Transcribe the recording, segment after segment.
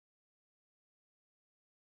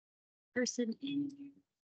person in.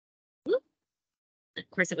 Whoop. Of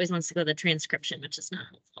course, it always wants to go to the transcription, which is not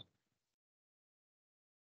helpful.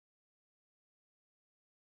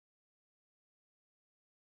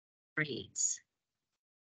 Great.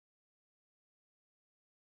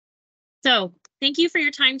 So thank you for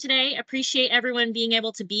your time today. Appreciate everyone being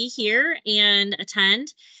able to be here and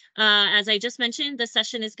attend. As I just mentioned, the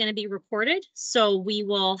session is going to be recorded, so we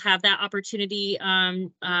will have that opportunity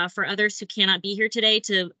for others who cannot be here today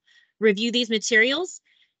to review these materials.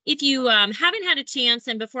 If you haven't had a chance,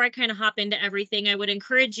 and before I kind of hop into everything, I would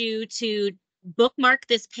encourage you to bookmark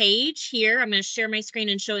this page here. I'm going to share my screen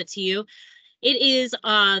and show it to you. It is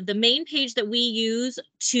the main page that we use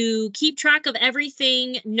to keep track of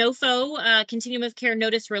everything NOFO, continuum of care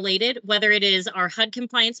notice related, whether it is our HUD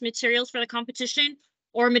compliance materials for the competition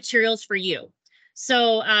or materials for you.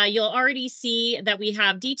 So you'll already see that we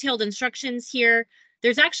have detailed instructions here.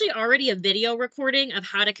 There's actually already a video recording of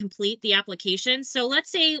how to complete the application. So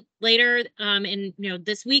let's say later in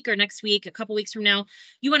this week or next week, a couple weeks from now,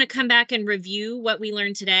 you want to come back and review what we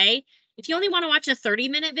learned today. If you only want to watch a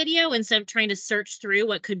 30-minute video instead of trying to search through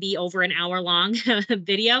what could be over an hour-long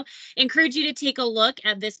video, I encourage you to take a look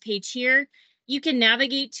at this page here. You can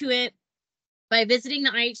navigate to it by visiting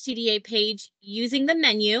the IHCDA page using the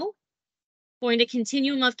menu, going to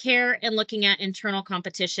Continuum of Care, and looking at internal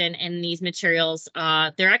competition and these materials.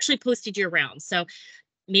 They're actually posted year-round. So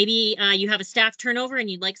maybe you have a staff turnover and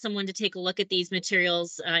you'd like someone to take a look at these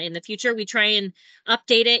materials in the future. We try and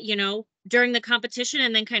update it, during the competition,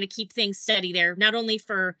 and then kind of keep things steady there, not only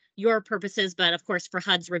for your purposes, but of course for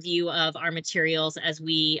HUD's review of our materials as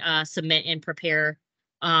we submit and prepare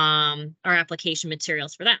our application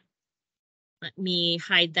materials for that. Let me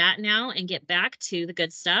hide that now and get back to the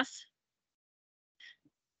good stuff.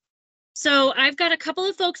 So I've got a couple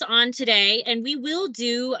of folks on today, and we will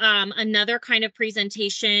do another kind of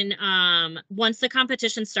presentation once the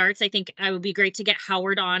competition starts. I think it would be great to get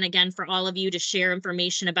Howard on again for all of you to share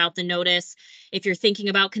information about the notice. If you're thinking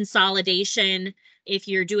about consolidation, if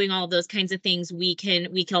you're doing all of those kinds of things, we can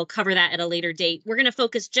cover that at a later date. We're going to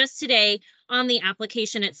focus just today on the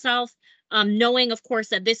application itself, knowing, of course,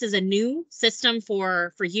 that this is a new system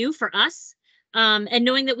for you, for us, and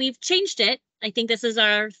knowing that we've changed it. I think this is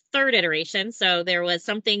our third iteration. So there was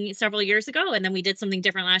something several years ago, and then we did something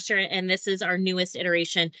different last year, and this is our newest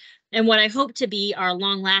iteration, and what I hope to be our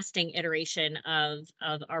long-lasting iteration of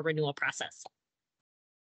our renewal process.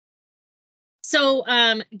 So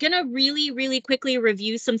gonna really quickly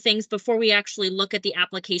review some things before we actually look at the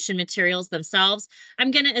application materials themselves.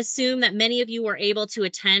 I'm gonna assume that many of you were able to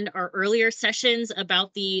attend our earlier sessions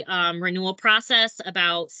about the renewal process,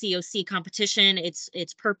 about CoC competition,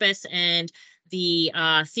 its purpose, and the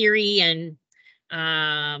theory and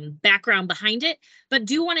background behind it, but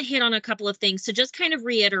do want to hit on a couple of things to just kind of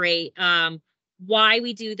reiterate why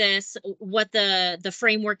we do this, what the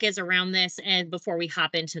framework is around this, and before we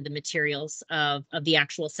hop into the materials of the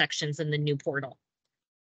actual sections in the new portal.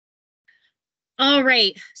 All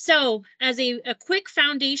right, so as a quick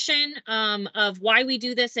foundation of why we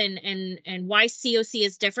do this and why CoC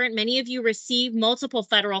is different, many of you receive multiple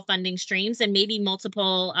federal funding streams and maybe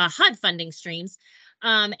multiple HUD funding streams,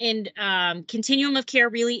 and continuum of care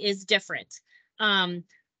really is different.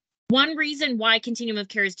 One reason why continuum of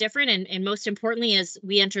care is different, and most importantly as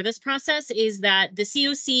we enter this process, is that the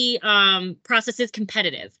CoC process is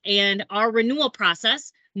competitive, and our renewal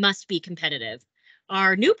process must be competitive.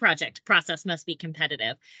 Our new project process must be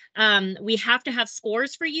competitive. We have to have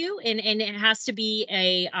scores for you, and it has to be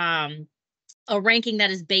a ranking that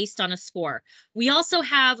is based on a score. We also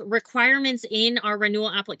have requirements in our renewal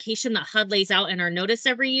application that HUD lays out in our notice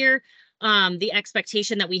every year. The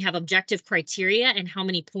expectation that we have objective criteria and how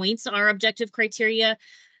many points are objective criteria,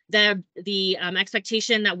 the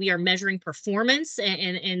expectation that we are measuring performance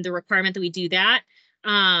and the requirement that we do that.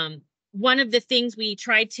 One of the things we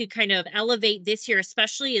tried to kind of elevate this year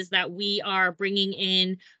especially is that we are bringing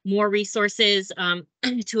in more resources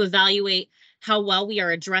to evaluate how well we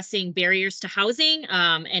are addressing barriers to housing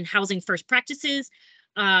and housing first practices.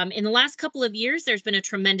 In the last couple of years, there's been a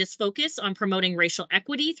tremendous focus on promoting racial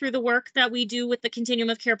equity through the work that we do with the Continuum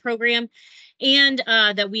of Care program, and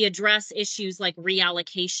that we address issues like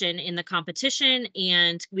reallocation in the competition,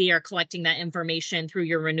 and we are collecting that information through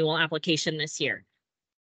your renewal application this year.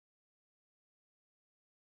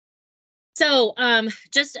 So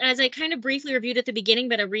just as I kind of briefly reviewed at the beginning,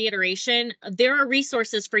 but a reiteration, there are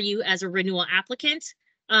resources for you as a renewal applicant.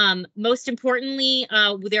 Most importantly,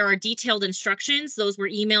 there are detailed instructions. Those were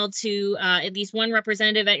emailed to at least one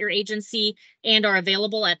representative at your agency and are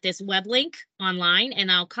available at this web link online.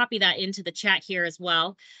 And I'll copy that into the chat here as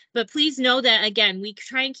well. But please know that, again, we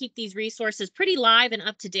try and keep these resources pretty live and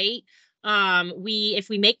up to date. If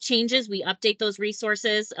we make changes, we update those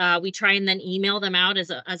resources. We try and then email them out as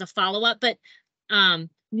a follow-up. But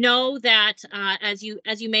know that as you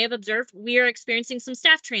may have observed, we are experiencing some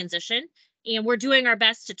staff transition. And we're doing our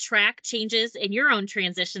best to track changes in your own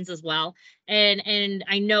transitions as well. And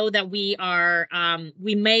I know that we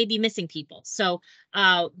may be missing people. So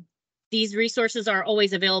these resources are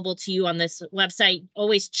always available to you on this website.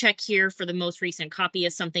 Always check here for the most recent copy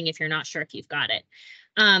of something if you're not sure if you've got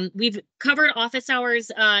it. We've covered office hours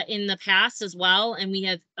in the past as well, and we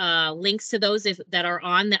have links to those that are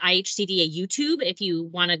on the IHCDA YouTube if you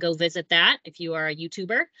want to go visit that, if you are a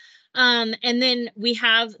YouTuber. And then we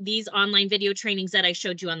have these online video trainings that I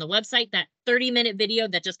showed you on the website, that 30-minute video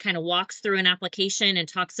that just kind of walks through an application and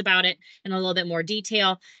talks about it in a little bit more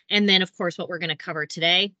detail. And then, of course, what we're going to cover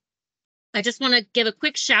today. I just want to give a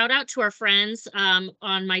quick shout out to our friends on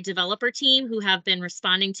my developer team who have been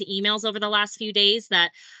responding to emails over the last few days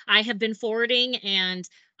that I have been forwarding and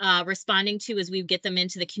responding to as we get them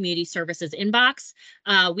into the community services inbox.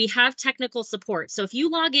 We have technical support. So if you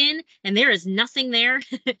log in and there is nothing there,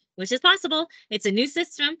 which is possible, it's a new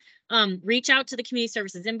system, reach out to the community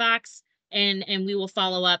services inbox and we will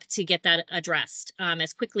follow up to get that addressed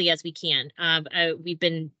as quickly as we can. We've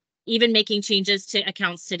been even making changes to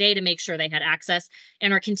accounts today to make sure they had access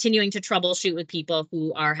and are continuing to troubleshoot with people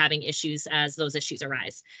who are having issues as those issues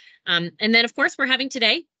arise. And then, of course, we're having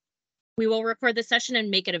today. We will record the session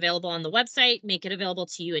and make it available on the website, make it available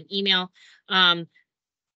to you in email.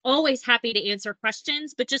 Always happy to answer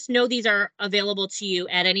questions, but just know these are available to you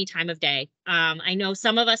at any time of day. I know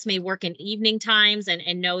some of us may work in evening times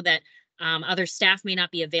and know that other staff may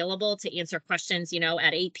not be available to answer questions,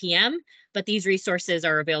 at 8 p.m., but these resources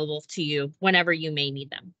are available to you whenever you may need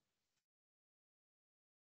them.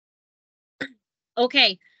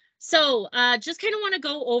 Okay, so just kind of want to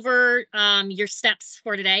go over your steps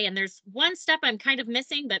for today. And there's one step I'm kind of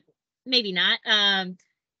missing, but maybe not.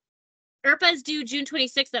 IRPA is due June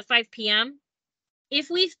 26th at 5 p.m.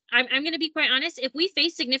 I'm going to be quite honest, if we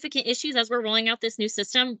face significant issues as we're rolling out this new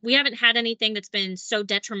system, we haven't had anything that's been so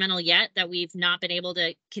detrimental yet that we've not been able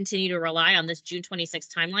to continue to rely on this June 26th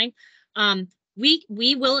timeline.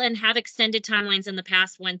 We will and have extended timelines in the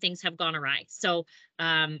past when things have gone awry. So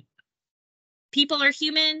people are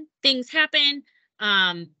human, things happen.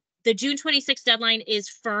 The June 26th deadline is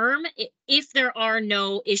firm if there are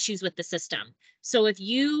no issues with the system. So if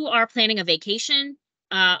you are planning a vacation,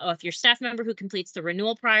 or if your staff member who completes the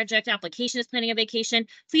renewal project application is planning a vacation,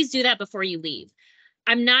 please do that before you leave.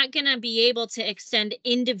 I'm not going to be able to extend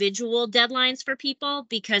individual deadlines for people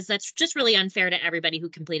because that's just really unfair to everybody who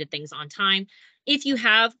completed things on time. If you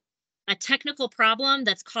have a technical problem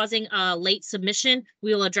that's causing a late submission,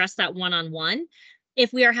 we will address that one-on-one.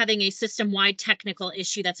 If we are having a system-wide technical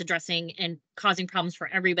issue that's addressing and causing problems for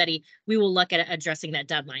everybody, we will look at addressing that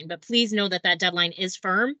deadline. But please know that that deadline is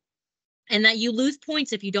firm and that you lose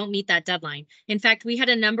points if you don't meet that deadline. In fact, we had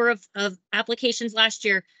a number of applications last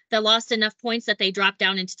year that lost enough points that they dropped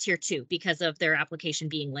down into tier 2 because of their application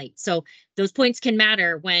being late. So those points can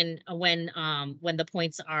matter when the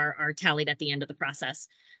points are tallied at the end of the process.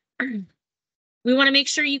 We want to make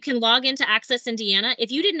sure you can log into Access Indiana.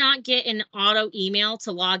 If you did not get an auto email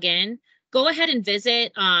to log in, go ahead and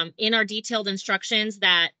visit in our detailed instructions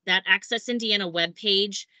that Access Indiana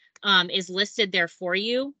webpage is listed there for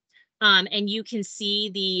you. And you can see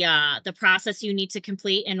the process you need to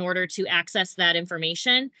complete in order to access that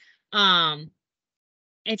information.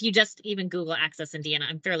 If you just even Google Access Indiana,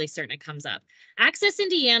 I'm fairly certain it comes up. Access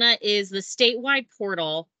Indiana is the statewide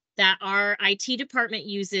portal that our IT department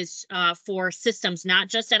uses for systems, not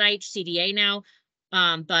just at IHCDA now,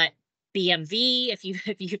 but BMV. If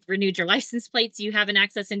you've renewed your license plates, you have an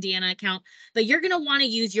Access Indiana account, but you're going to want to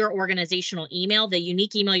use your organizational email, the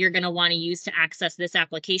unique email you're going to want to use to access this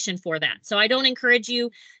application for that. So I don't encourage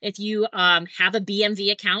you, if you have a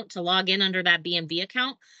BMV account, to log in under that BMV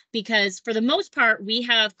account, because for the most part, we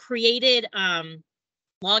have created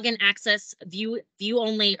login access, view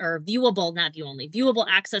only, or viewable, not view only, viewable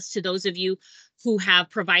access to those of you who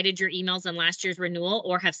have provided your emails in last year's renewal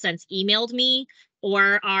or have since emailed me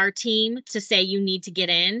or our team to say you need to get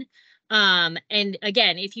in. And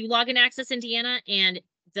again, if you log in Access Indiana and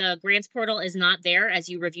the grants portal is not there as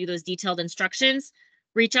you review those detailed instructions,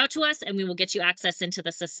 reach out to us and we will get you access into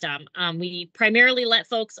the system. We primarily let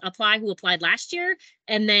folks apply who applied last year.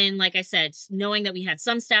 And then, like I said, knowing that we had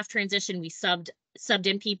some staff transition, we subbed subbed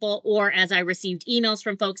in people, or as I received emails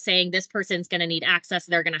from folks saying this person's going to need access,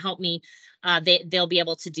 they're going to help me, they'll be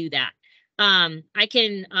able to do that. I'll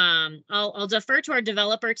defer to our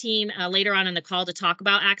developer team later on in the call to talk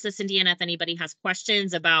about Access Indiana if anybody has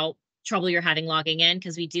questions about trouble you're having logging in,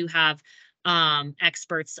 because we do have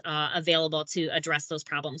experts available to address those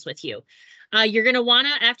problems with you. You're going to want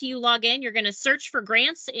to, after you log in, you're going to search for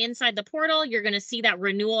grants inside the portal. You're going to see that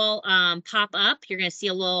renewal pop up. You're going to see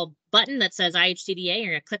a little button that says IHCDA.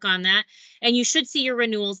 You're going to click on that, and you should see your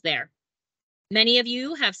renewals there. Many of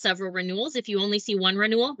you have several renewals. If you only see one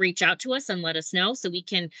renewal, reach out to us and let us know so we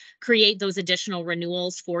can create those additional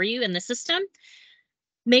renewals for you in the system.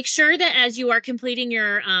 Make sure that as you are completing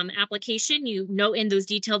your application, you note in those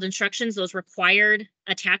detailed instructions those required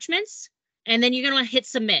attachments, and then you're going to hit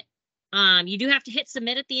submit. You do have to hit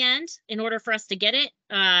submit at the end in order for us to get it.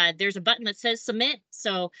 There's a button that says submit,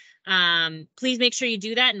 so please make sure you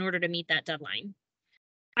do that in order to meet that deadline.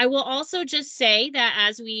 I will also just say that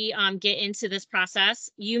as we get into this process,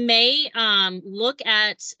 you may look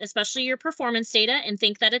at especially your performance data and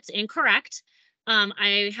think that it's incorrect.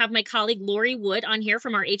 I have my colleague Lori Wood on here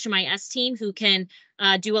from our HMIS team who can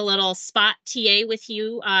do a little spot TA with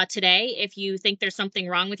you today if you think there's something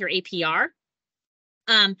wrong with your APR.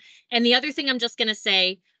 And the other thing I'm just going to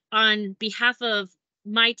say on behalf of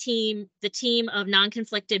my team, the team of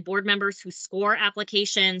non-conflicted board members who score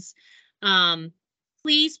applications,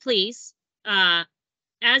 please,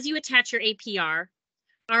 as you attach your APR,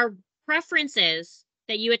 our preference is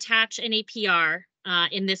that you attach an APR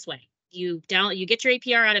in this way. You get your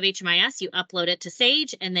APR out of HMIS, you upload it to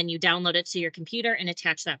Sage, and then you download it to your computer and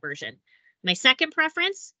attach that version. My second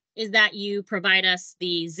preference is that you provide us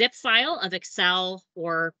the zip file of Excel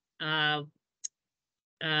or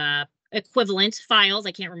equivalent files.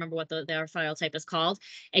 I can't remember what their file type is called,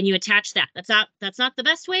 and you attach that. That's not the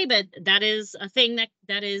best way, but that is a thing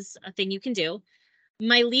that is a thing you can do.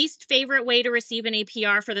 My least favorite way to receive an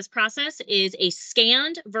APR for this process is a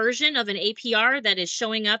scanned version of an APR that is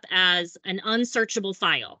showing up as an unsearchable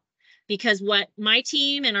file. Because what my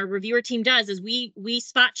team and our reviewer team does is we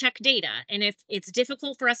spot check data. And if it's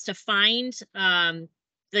difficult for us to find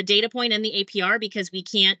the data point in the APR because we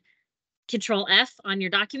can't Control F on your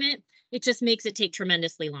document, it just makes it take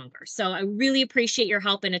tremendously longer. So I really appreciate your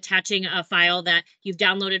help in attaching a file that you've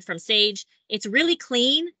downloaded from Sage. It's really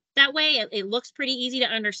clean that way. It looks pretty easy to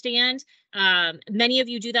understand. Many of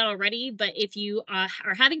you do that already, but if you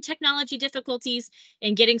are having technology difficulties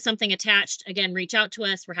in getting something attached, again, reach out to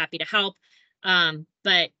us. We're happy to help.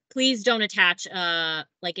 But please don't attach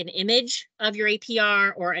like an image of your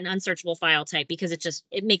APR or an unsearchable file type, because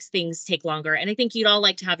it makes things take longer. And I think you'd all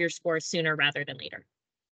like to have your scores sooner rather than later.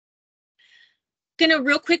 Going to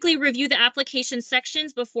real quickly review the application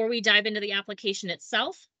sections before we dive into the application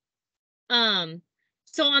itself.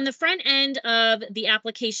 So on the front end of the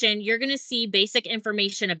application, you're going to see basic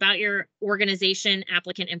information about your organization,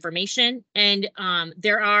 applicant information. And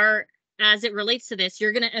there are, as it relates to this,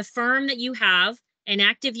 you're going to affirm that you have an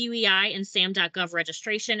active UEI and SAM.gov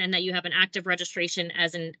registration, and that you have an active registration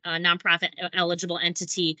as a nonprofit eligible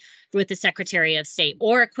entity with the Secretary of State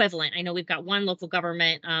or equivalent. I know we've got one local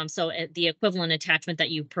government, so the equivalent attachment that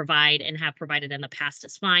you provide and have provided in the past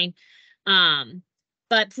is fine.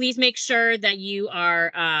 But please make sure that you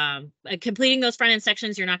are completing those front end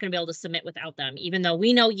sections. You're not going to be able to submit without them, even though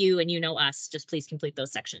we know you and you know us. Just please complete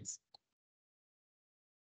those sections.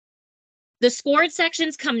 The scored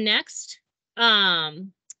sections come next.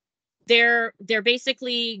 They're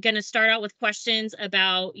basically going to start out with questions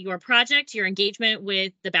about your project, your engagement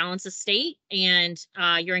with the balance of state, and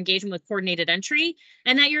your engagement with coordinated entry,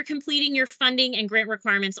 and that you're completing your funding and grant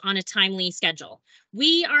requirements on a timely schedule.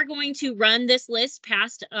 We are going to run this list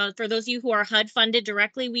past, for those of you who are HUD funded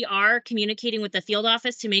directly, we are communicating with the field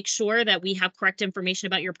office to make sure that we have correct information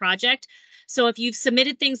about your project. So if you've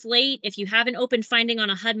submitted things late, if you haven't opened finding on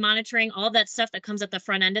a HUD monitoring, all that stuff that comes at the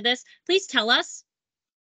front end of this, please tell us.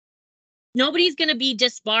 Nobody's going to be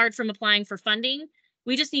disbarred from applying for funding.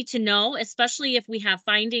 We just need to know, especially if we have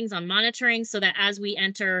findings on monitoring, so that as we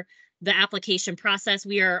enter the application process,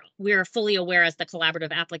 we are fully aware as the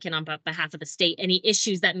collaborative applicant on behalf of the state, any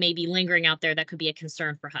issues that may be lingering out there that could be a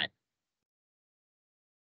concern for HUD.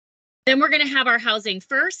 Then we're going to have our housing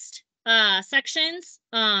first sections.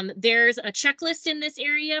 There's a checklist in this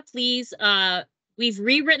area. Please, we've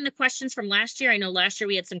rewritten the questions from last year. I know last year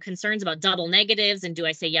we had some concerns about double negatives and do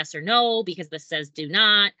I say yes or no, because this says do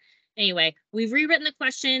not. Anyway, we've rewritten the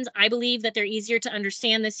questions. I believe that they're easier to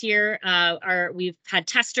understand this year. We've had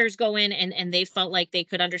testers go in and they felt like they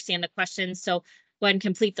could understand the questions. So go ahead and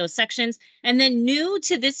complete those sections. And then new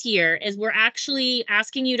to this year is we're actually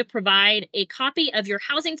asking you to provide a copy of your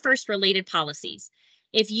Housing First related policies.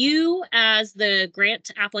 If you, as the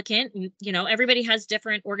grant applicant, everybody has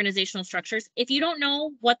different organizational structures. If you don't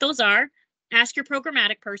know what those are, ask your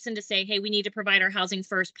programmatic person to say, hey, we need to provide our Housing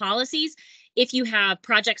First policies. If you have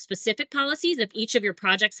project specific policies, if each of your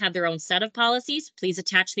projects have their own set of policies, please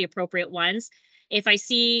attach the appropriate ones. If I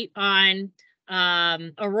see on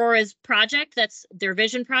Aurora's project, that's their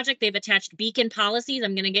vision project, they've attached beacon policies,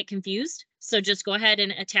 I'm going to get confused. So just go ahead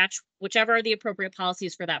and attach whichever are the appropriate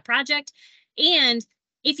policies for that project. And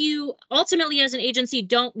if you ultimately as an agency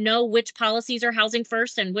don't know which policies are Housing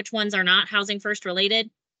First and which ones are not Housing First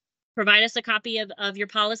related, provide us a copy of your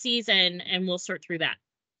policies and we'll sort through that.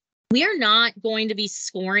 We are not going to be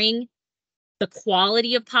scoring the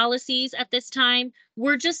quality of policies at this time.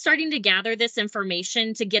 We're just starting to gather this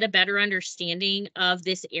information to get a better understanding of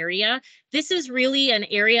this area. This is really an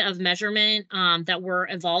area of measurement that we're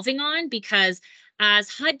evolving on, because as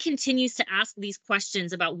HUD continues to ask these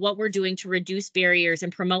questions about what we're doing to reduce barriers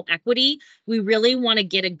and promote equity, we really want to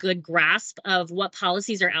get a good grasp of what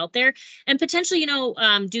policies are out there and potentially,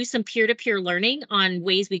 do some peer-to-peer learning on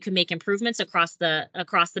ways we could make improvements across the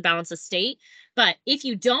balance of state. But if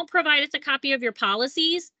you don't provide us a copy of your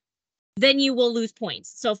policies, then you will lose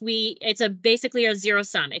points. So it's basically a zero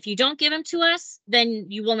sum. If you don't give them to us, then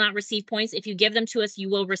you will not receive points. If you give them to us, you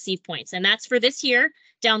will receive points. And that's for this year.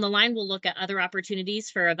 Down the line, we'll look at other opportunities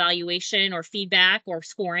for evaluation or feedback or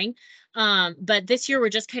scoring. But this year, we're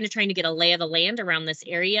just kind of trying to get a lay of the land around this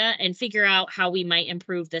area and figure out how we might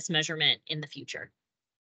improve this measurement in the future.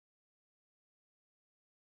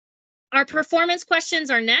 Our performance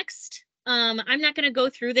questions are next. I'm not going to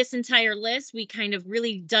go through this entire list. We kind of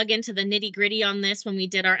really dug into the nitty gritty on this when we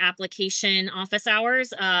did our application office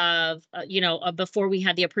hours of, before we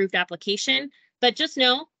had the approved application. But just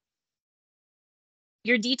know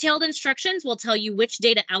your detailed instructions will tell you which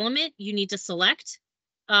data element you need to select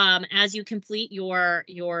as you complete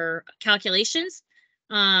your calculations.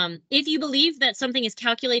 If you believe that something is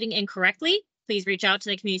calculating incorrectly, please reach out to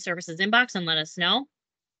the community services inbox and let us know.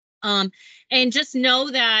 And just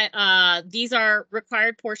know that these are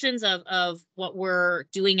required portions of what we're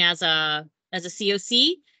doing as a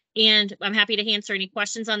CoC. And I'm happy to answer any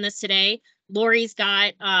questions on this today. Lori's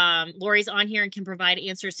on here and can provide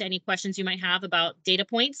answers to any questions you might have about data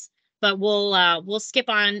points. But we'll skip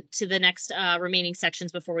on to the next remaining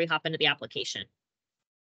sections before we hop into the application.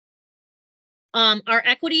 Our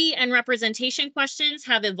equity and representation questions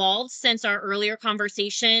have evolved since our earlier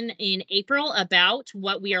conversation in April about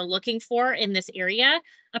what we are looking for in this area.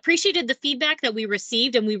 Appreciated the feedback that we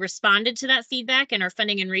received, and we responded to that feedback, and our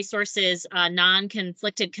Funding and Resources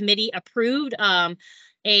non-conflicted committee approved an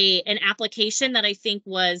application that I think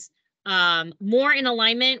was more in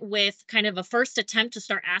alignment with kind of a first attempt to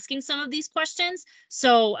start asking some of these questions.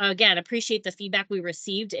 So again, appreciate the feedback we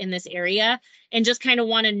received in this area, and just kind of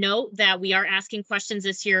want to note that we are asking questions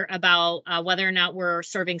this year about whether or not we're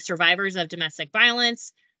serving survivors of domestic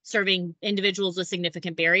violence, serving individuals with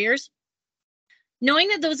significant barriers. Knowing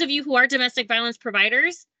that those of you who are domestic violence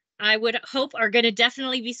providers, I would hope are going to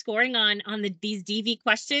definitely be scoring on these DV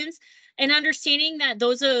questions, and understanding that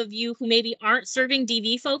those of you who maybe aren't serving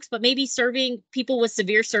DV folks, but maybe serving people with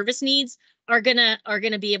severe service needs are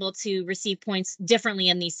gonna be able to receive points differently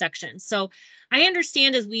in these sections. So I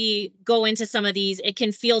understand as we go into some of these, it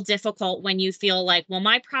can feel difficult when you feel like, well,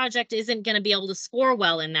 my project isn't going to be able to score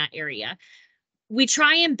well in that area. We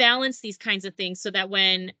try and balance these kinds of things so that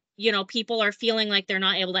when people are feeling like they're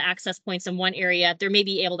not able to access points in one area, they're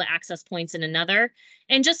maybe able to access points in another.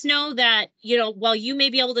 And just know that, while you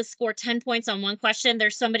may be able to score 10 points on one question,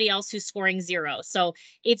 there's somebody else who's scoring 0. So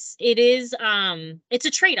it's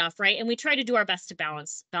a trade-off, right? And we try to do our best to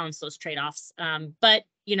balance those trade-offs. But,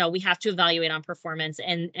 we have to evaluate on performance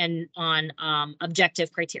and on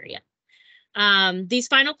objective criteria. These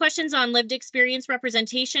final questions on lived experience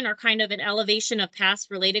representation are kind of an elevation of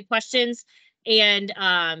past related questions. And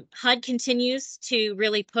HUD continues to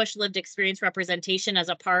really push lived experience representation as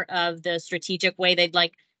a part of the strategic way they'd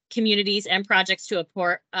like communities and projects to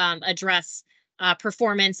address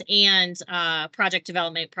performance and project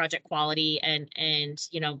development, project quality, and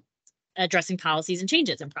addressing policies and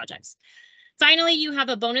changes in projects. Finally, you have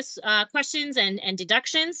a bonus questions and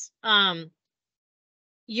deductions.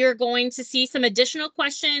 You're going to see some additional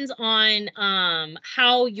questions on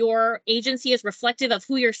how your agency is reflective of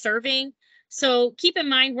who you're serving. So keep in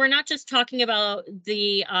mind, we're not just talking about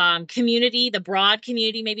the community, the broad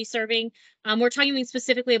community maybe serving. We're talking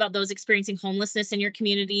specifically about those experiencing homelessness in your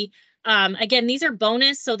community. Again, these are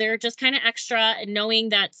bonus, so they're just kind of extra, and knowing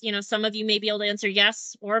that, you know, some of you may be able to answer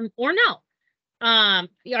yes or no.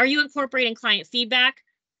 Are you incorporating client feedback?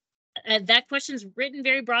 That question's written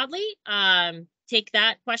very broadly. Take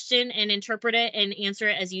that question and interpret it and answer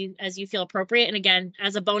it as you feel appropriate. And again,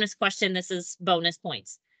 as a bonus question, this is bonus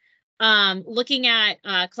points. Looking at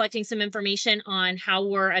collecting some information on how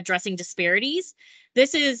we're addressing disparities.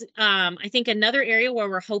 This is, I think, another area where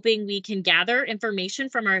we're hoping we can gather information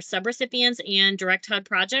from our subrecipients and direct HUD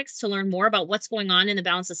projects to learn more about what's going on in the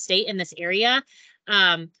balance of state in this area.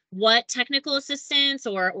 What technical assistance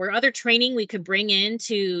or other training we could bring in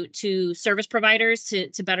to service providers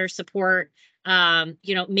to better support,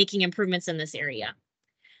 you know, making improvements in this area.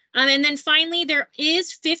 And then finally, there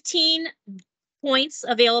is 15 points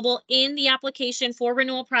available in the application for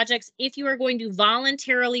renewal projects if you are going to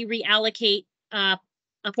voluntarily reallocate a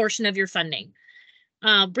portion of your funding.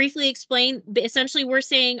 Briefly explain, essentially we're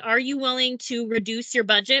saying, are you willing to reduce your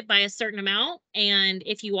budget by a certain amount? And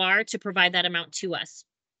if you are, to provide that amount to us.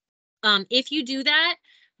 If you do that,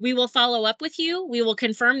 we will follow up with you. We will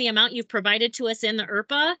confirm the amount you've provided to us in the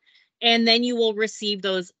IRPA, and then you will receive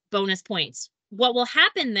those bonus points. What will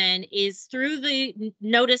happen then is through the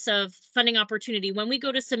notice of funding opportunity, when we go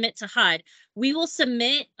to submit to HUD, we will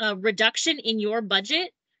submit a reduction in your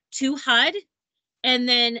budget to HUD, and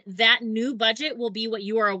then that new budget will be what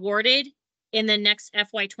you are awarded in the next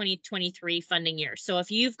FY 2023 funding year. So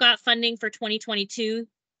if you've got funding for 2022,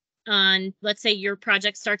 on, let's say your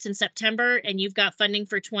project starts in September and you've got funding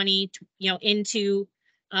for into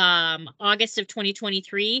August of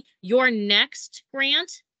 2023, your next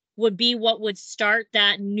grant would be what would start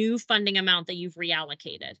that new funding amount that you've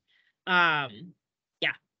reallocated. Yeah,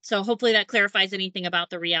 so hopefully that clarifies anything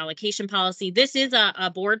about the reallocation policy. This is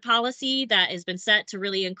a board policy that has been set to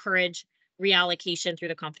really encourage reallocation through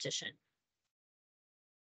the competition.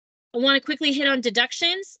 I want to quickly hit on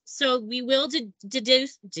deductions. So we will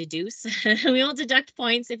deduce, we will deduct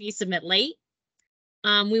points if you submit late.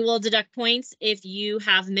 We will deduct points if you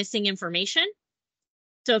have missing information.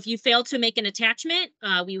 So if you fail to make an attachment,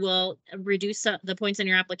 we will reduce the points on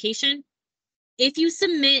your application. If you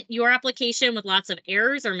submit your application with lots of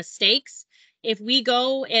errors or mistakes, if we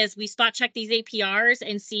go as we spot check these APRs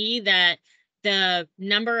and see that the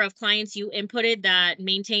number of clients you inputted that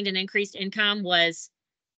maintained an increased income was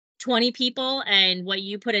 20 people and what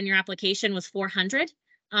you put in your application was 400,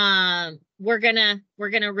 we're gonna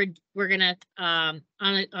on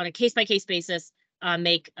a case-by-case basis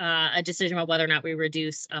make a decision about whether or not we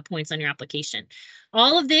reduce points on your application.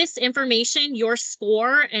 All of this information, your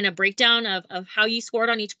score and a breakdown of how you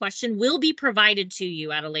scored on each question, will be provided to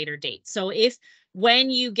you at a later date. So if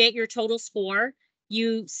when you get your total score,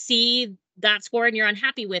 you see that score and you're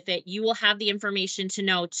unhappy with it, you will have the information to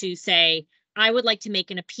know to say, I would like to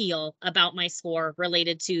make an appeal about my score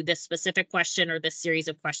related to this specific question or this series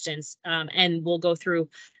of questions, and we'll go through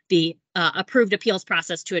the approved appeals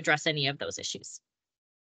process to address any of those issues.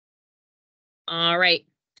 All right,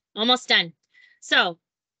 almost done. So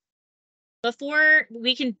before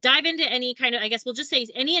we can dive into any kind of, I guess we'll just say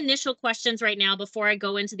any initial questions right now before I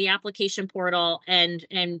go into the application portal and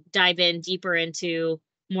dive in deeper into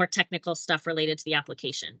more technical stuff related to the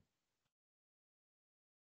application.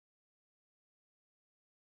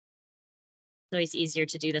 It's always easier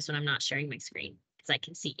to do this when I'm not sharing my screen because I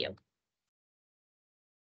can see you.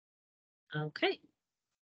 Okay.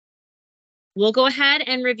 We'll go ahead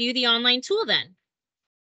and review the online tool then.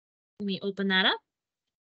 Let me open that up.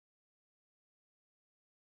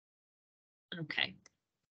 Okay.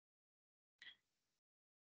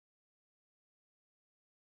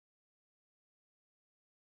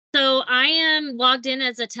 So I am logged in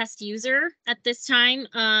as a test user at this time,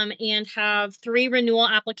 and have 3 renewal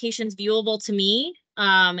applications viewable to me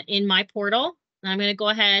in my portal. And I'm going to go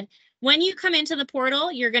ahead. When you come into the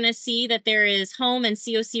portal, you're going to see that there is home and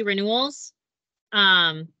CoC renewals.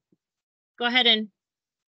 Go ahead and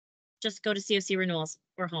just go to CoC renewals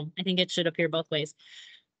or home. I think it should appear both ways.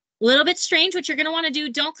 A little bit strange. What you're going to want to do,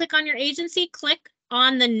 don't click on your agency, click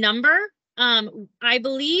on the number. I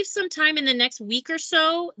believe sometime in the next week or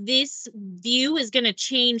so, this view is going to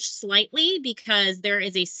change slightly because there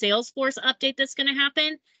is a Salesforce update that's going to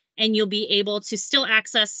happen, and you'll be able to still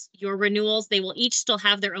access your renewals. They will each still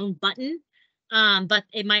have their own button, but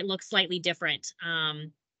it might look slightly different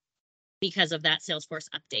because of that Salesforce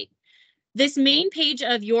update. This main page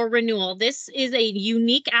of your renewal, this is a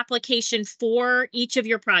unique application for each of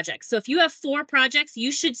your projects. So if you have 4 projects,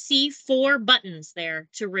 you should see 4 buttons there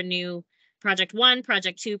to renew project 1,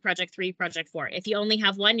 project 2, project 3, project 4. If you only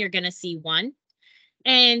have one, you're going to see one.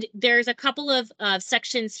 And there's a couple of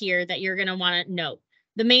sections here that you're going to want to note.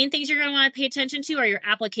 The main things you're going to want to pay attention to are your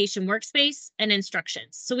application workspace and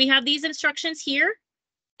instructions. So we have these instructions here,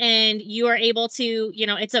 and you are able to,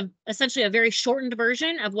 it's essentially a very shortened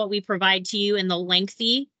version of what we provide to you in the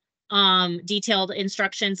lengthy, detailed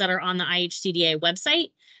instructions that are on the IHCDA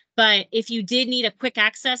website. But if you did need a quick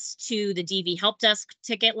access to the DV Help Desk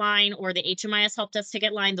ticket line or the HMIS Help Desk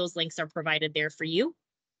ticket line, those links are provided there for you.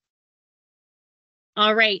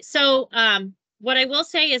 All right, so what I will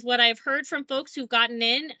say is what I've heard from folks who've gotten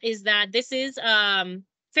in is that this is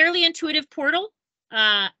fairly intuitive portal.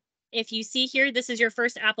 If you see here, this is your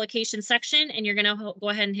first application section, and you're going to go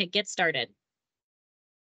ahead and hit Get Started.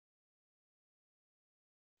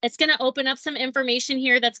 It's going to open up some information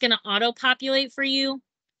here that's going to auto-populate for you.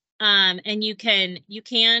 And you can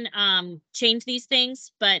change these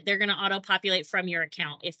things, but they're going to auto-populate from your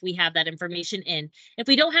account if we have that information in. If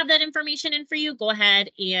we don't have that information in for you, go ahead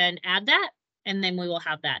and add that, and then we will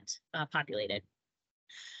have that populated.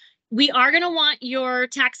 We are going to want your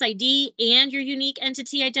tax ID and your unique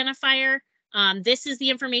entity identifier. This is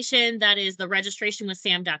the information that is the registration with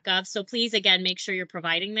sam.gov. So please, again, make sure you're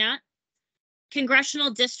providing that.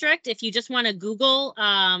 Congressional district, if you just want to Google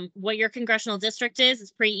what your congressional district is,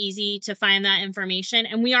 it's pretty easy to find that information.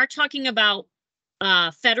 And we are talking about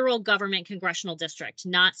federal government congressional district,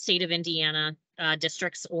 not state of Indiana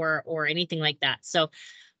districts or anything like that. So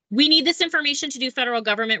we need this information to do federal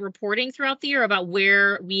government reporting throughout the year about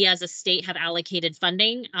where we as a state have allocated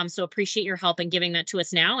funding. So appreciate your help in giving that to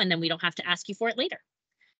us now, and then we don't have to ask you for it later.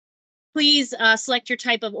 Please select your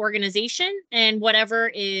type of organization and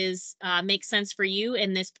whatever is makes sense for you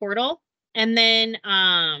in this portal. And then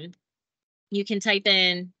you can type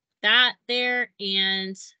in that there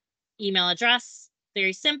and email address.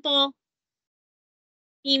 Very simple.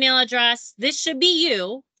 Email address. This should be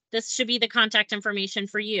you. This should be the contact information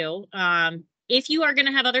for you. If you are going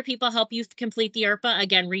to have other people help you complete the IRPA,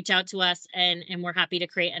 again, reach out to us and we're happy to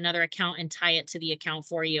create another account and tie it to the account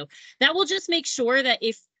for you. That will just make sure that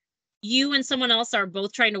if you and someone else are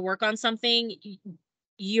both trying to work on something,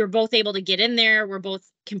 you're both able to get in there. We're both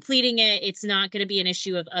completing it. It's not going to be an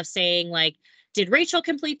issue of saying like, did Rachel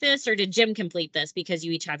complete this or did Jim complete this? Because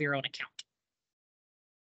you each have your own account.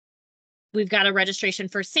 We've got a registration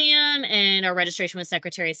for Sam and our registration with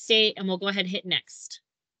Secretary of State, and we'll go ahead and hit next.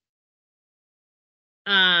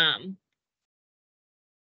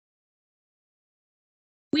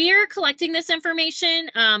 We are collecting this information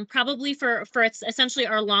probably for it's essentially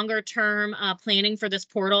our longer term planning for this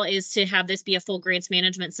portal is to have this be a full grants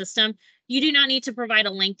management system. You do not need to provide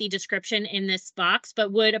a lengthy description in this box,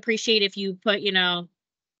 but would appreciate if you put, you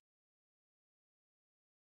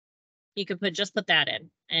could just put that in,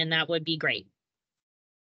 and that would be great.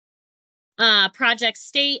 Project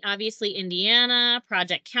state, obviously Indiana,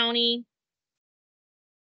 project county.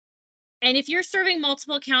 And if you're serving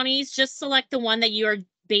multiple counties, just select the one that you are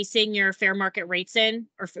basing your fair market rates in,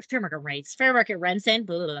 or fair market rents in,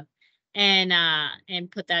 blah, blah, blah,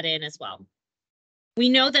 and put that in as well. We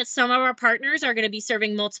know that some of our partners are going to be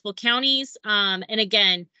serving multiple counties. And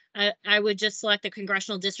again, I would just select the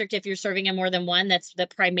congressional district if you're serving in more than one. That's the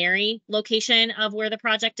primary location of where the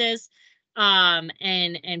project is,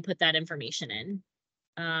 and put that information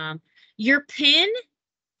in. Your PIN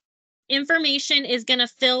information is going to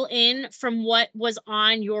fill in from what was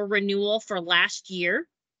on your renewal for last year.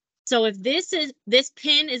 So if this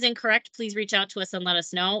PIN is incorrect, please reach out to us and let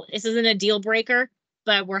us know. This isn't a deal breaker,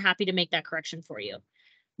 but we're happy to make that correction for you.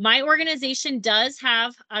 My organization does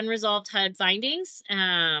have unresolved HUD findings.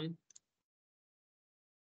 And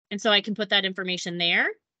so I can put that information there.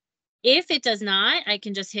 If it does not, I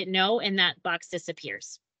can just hit no and that box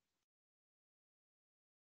disappears.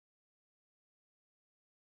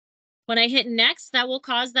 When I hit next, that will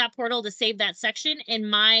cause that portal to save that section,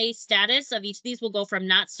 and my status of each of these will go from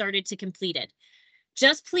not started to completed.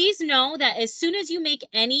 Just please know that as soon as you make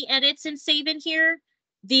any edits and save in here,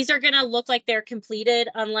 these are going to look like they're completed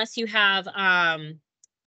unless you have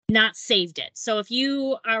not saved it. So if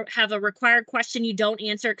you have a required question you don't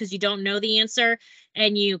answer because you don't know the answer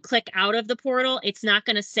and you click out of the portal, it's not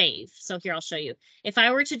going to save. So here, I'll show you. If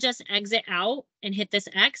I were to just exit out and hit this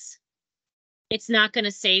X, it's not going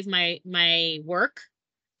to save my work.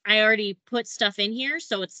 I already put stuff in here,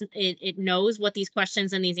 so it knows what these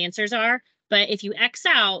questions and these answers are. But if you X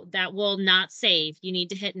out, that will not save. You need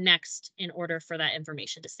to hit next in order for that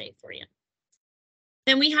information to save for you.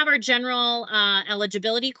 Then we have our general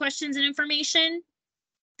eligibility questions and information.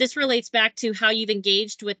 This relates back to how you've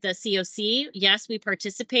engaged with the CoC. Yes, we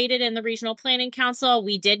participated in the Regional Planning Council.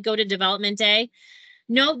 We did go to Development Day.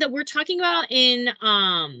 Note that we're talking about in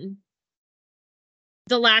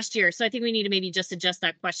the last year. So I think we need to maybe just adjust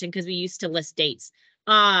that question because we used to list dates.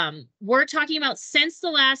 We're talking about since the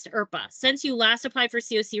last ERPA, since you last applied for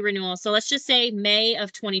CoC renewal. So let's just say May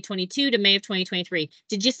of 2022 to May of 2023.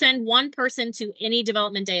 Did you send one person to any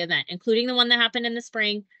Development Day event, including the one that happened in the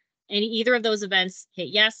spring? And either of those events, hit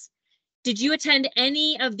yes. Did you attend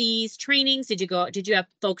any of these trainings? Did you have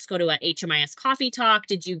folks go to a HMIS coffee talk?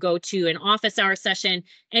 Did you go to an office hour session?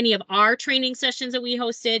 Any of our training sessions that we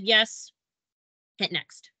hosted? Yes. Hit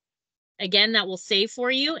next. Again, that will save for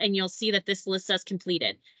you and you'll see that this list says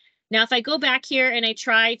completed. Now, if I go back here and I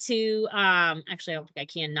try to, actually, I don't think I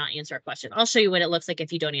can not answer a question. I'll show you what it looks like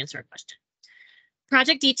if you don't answer a question.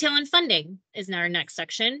 Project detail and funding is now our next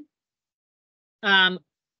section.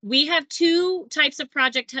 We have two types of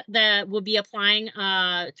project that will be applying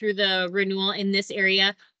through the renewal in this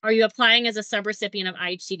area. Are you applying as a subrecipient of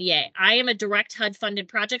IHCDA? I am a direct HUD funded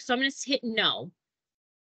project, so I'm going to hit no.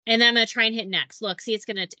 And then I'm going to try and hit next. Look, see, it's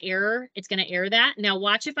going to error. It's going to error that. Now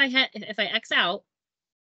watch if I X out,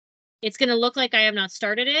 it's going to look like I have not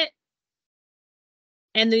started it.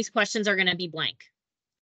 And these questions are going to be blank.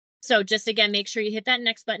 So just again, make sure you hit that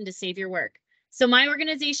next button to save your work. So my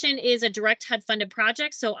organization is a direct HUD funded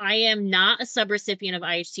project. So I am not a subrecipient of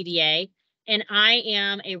IHCDA and I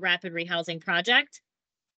am a rapid rehousing project.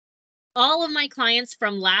 All of my clients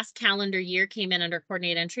from last calendar year came in under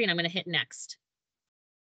coordinated entry and I'm going to hit next.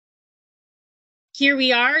 Here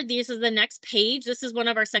we are. This is the next page. This is one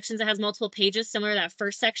of our sections that has multiple pages, similar to that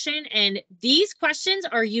first section. And these questions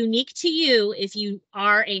are unique to you if you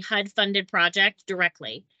are a HUD funded project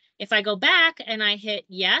directly. If I go back and I hit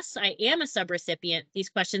yes, I am a subrecipient,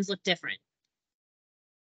 these questions look different.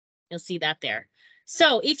 You'll see that there.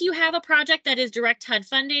 So if you have a project that is direct HUD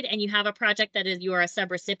funded and you have a project that is you are a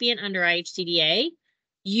subrecipient under IHCDA,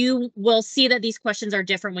 you will see that these questions are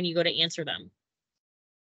different when you go to answer them.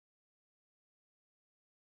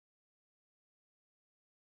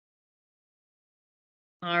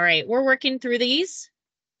 All right, we're working through these.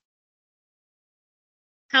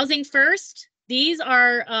 Housing first. These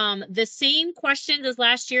are the same questions as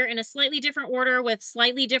last year in a slightly different order with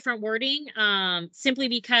slightly different wording, simply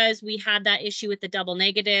because we had that issue with the double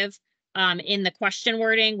negative in the question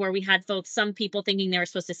wording where we had folks, some people thinking they were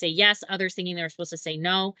supposed to say yes, others thinking they were supposed to say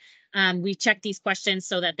no. We checked these questions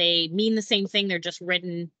so that they mean the same thing. They're just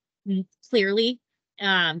written clearly.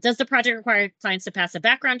 Does the project require clients to pass a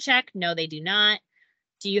background check? No, they do not.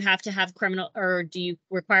 Do you have to have criminal, or do you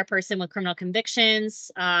require a person with criminal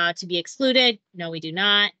convictions to be excluded? No, we do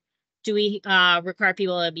not. Do we require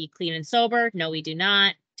people to be clean and sober? No, we do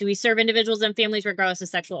not. Do we serve individuals and families regardless of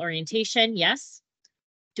sexual orientation? Yes.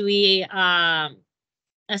 Do we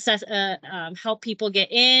assess, help people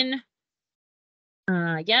get in?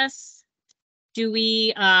 Yes. Do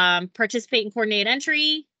we participate in coordinated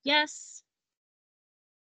entry? Yes.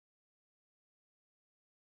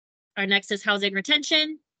 Our next is housing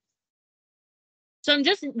retention. So I'm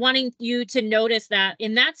just wanting you to notice that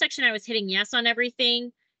in that section, I was hitting yes on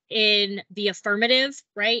everything in the affirmative,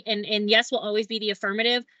 right? And yes will always be the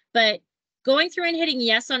affirmative, but going through and hitting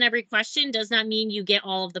yes on every question does not mean you get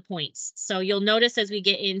all of the points. So you'll notice as we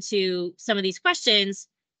get into some of these questions,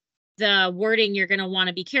 the wording, you're going to want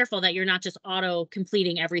to be careful that you're not just auto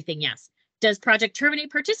completing everything yes. Does project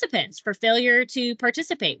terminate participants for failure to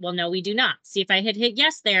participate? Well, no, we do not. See, if I had hit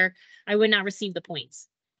yes there, I would not receive the points.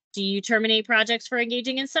 Do you terminate projects for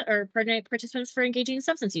engaging in, or terminate participants for engaging in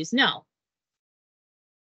substance use? No.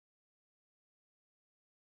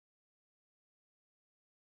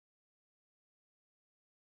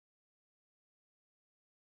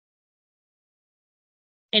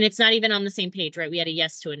 And it's not even on the same page, right? We had a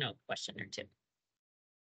yes to a no question or two.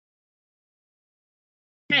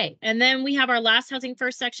 Okay, and then we have our last housing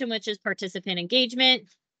first section, which is participant engagement.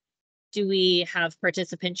 Do we have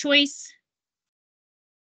participant choice?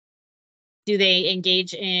 Do they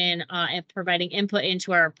engage in providing input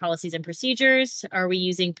into our policies and procedures? Are we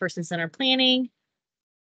using person-centered planning?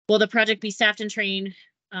 Will the project be staffed and trained?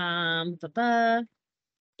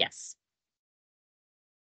 Yes.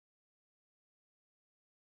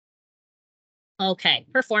 Okay,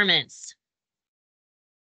 performance.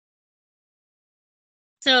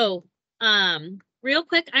 So, real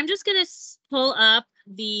quick, I'm just going to pull up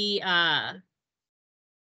the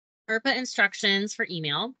ERPA instructions for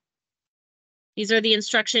email. These are the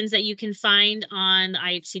instructions that you can find on the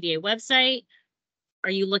IHCDA website.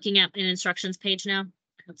 Are you looking at an instructions page now?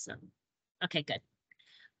 I hope so. Okay, good.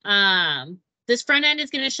 This front end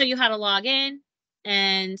is going to show you how to log in.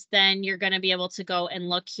 and then you're going to be able to go and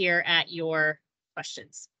look here at your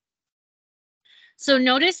questions. So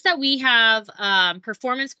notice that we have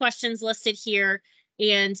performance questions listed here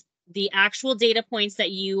and the actual data points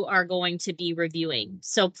that you are going to be reviewing.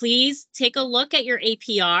 So please take a look at your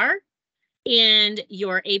APR and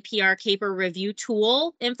your APR CAPR review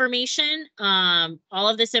tool information. All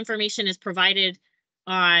of this information is provided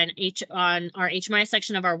on our HMI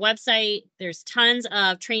section of our website. There's tons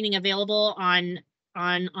of training available on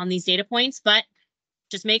these data points, but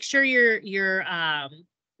just make sure you're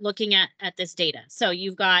looking at this data. So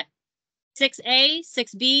you've got 6A,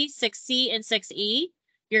 6B, 6C, and 6E.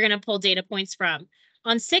 You're going to pull data points from.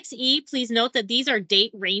 On 6E, please note that these are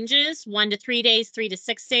date ranges, 1 to 3 days, 3 to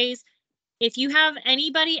 6 days. If you have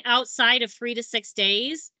anybody outside of 3 to 6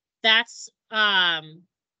 days, that's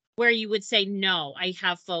where you would say, no, I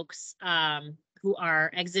have folks who are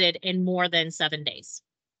exited in more than 7 days.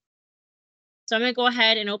 So I'm going to go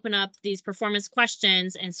ahead and open up these performance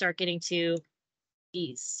questions and start getting to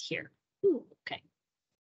these here. Ooh, okay.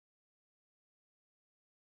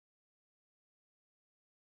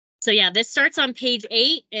 So yeah, this starts on page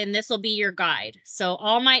 8, and this will be your guide. So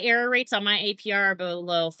all my error rates on my APR are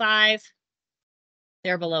below 5.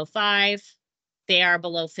 They're below 5. They are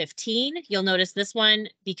below 15. You'll notice this one,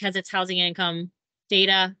 because it's housing income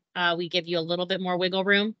data, we give you a little bit more wiggle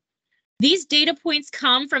room. These data points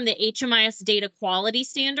come from the HMIS data quality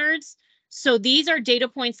standards. So these are data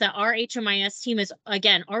points that our HMIS team is,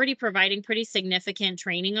 again, already providing pretty significant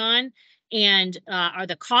training on, and are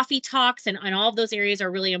the coffee talks and all of those areas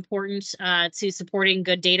are really important to supporting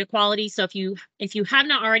good data quality. So if you have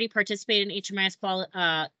not already participated in HMIS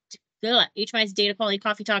data quality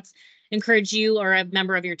coffee talks, encourage you or a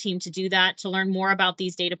member of your team to do that to learn more about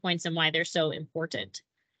these data points and why they're so important.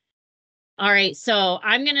 All right, so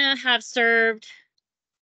I'm gonna have served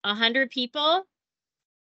 100 people.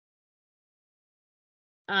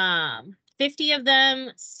 50 of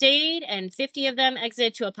them stayed and 50 of them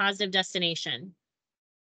exited to a positive destination.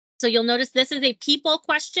 So you'll notice this is a people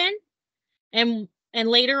question, and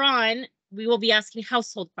later on we will be asking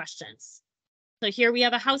household questions. So here we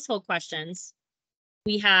have a household questions.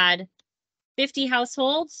 We had 50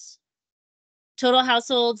 households, total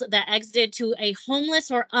households that exited to a homeless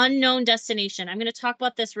or unknown destination. I'm going to talk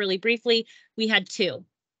about this really briefly. We had 2.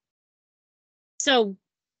 So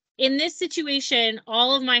in this situation,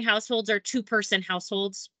 all of my households are 2-person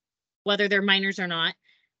households, whether they're minors or not.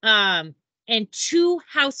 And 2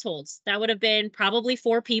 households, that would have been probably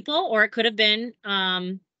 4 people, or it could have been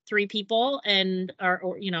 3 people, and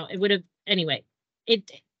or you know, it would have anyway.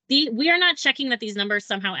 We are not checking that these numbers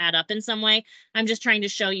somehow add up in some way. I'm just trying to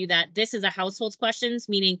show you that this is a households questions,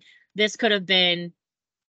 meaning this could have been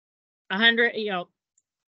 100, you know,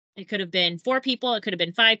 it could have been 4 people, it could have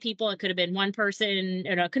been 5 people, it could have been 1 person,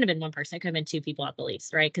 or no, it couldn't have been 1 person, it could have been 2 people at the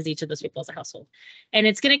least, right? Because each of those people is a household. And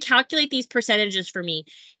it's going to calculate these percentages for me.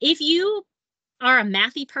 If you are a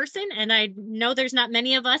mathy person, and I know there's not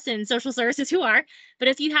many of us in social services who are, but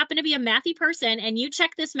if you happen to be a mathy person and you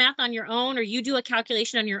check this math on your own, or you do a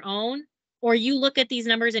calculation on your own, or you look at these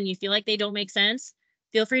numbers and you feel like they don't make sense,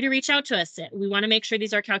 feel free to reach out to us. We want to make sure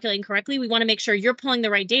these are calculating correctly. We want to make sure you're pulling the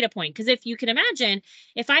right data point. Because if you can imagine,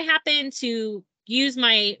 if I happen to use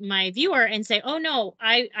my viewer and say, oh no,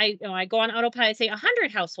 I go on autopilot, say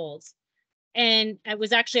 100 households, and it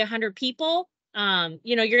was actually 100 people,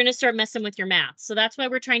 you know, you're going to start messing with your math. So that's why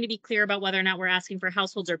we're trying to be clear about whether or not we're asking for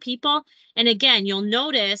households or people. And again, you'll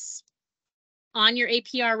notice on your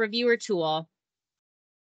APR reviewer tool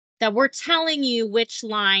that we're telling you which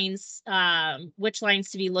lines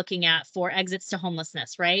to be looking at for exits to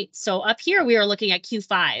homelessness, right? So up here, we are looking at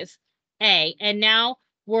Q5A, and now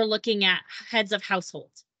we're looking at heads of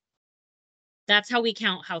households. That's how we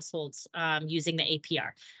count households using the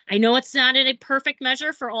APR. I know it's not a perfect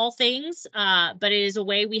measure for all things, but it is a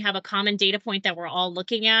way we have a common data point that we're all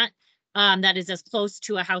looking at that is as close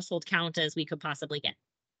to a household count as we could possibly get.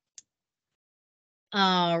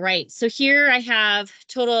 All right, so here I have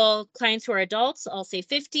total clients who are adults, I'll say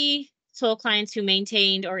 50, total clients who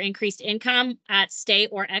maintained or increased income at stay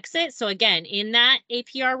or exit. So again, in that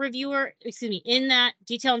APR reviewer, in that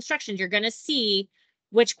detailed instructions, you're gonna see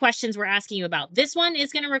which questions we're asking you about. This one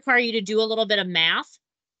is gonna require you to do a little bit of math.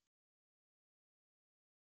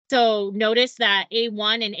 So notice that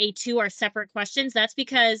A1 and A2 are separate questions. That's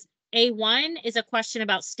because A1 is a question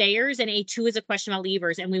about stayers and A2 is a question about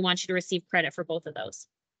leavers, and we want you to receive credit for both of those.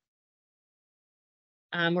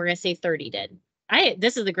 We're gonna say 30 did.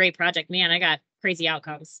 This is a great project, man. I got crazy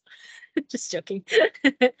outcomes. Just joking.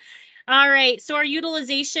 All right, so our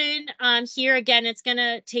utilization here, again, it's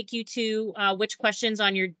gonna take you to which questions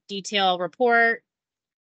on your detail report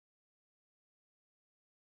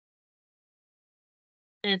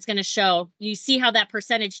And it's going to show, you see how that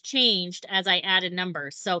percentage changed as I added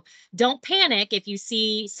numbers. So don't panic if you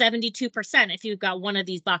see 72% if you've got one of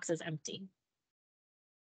these boxes empty.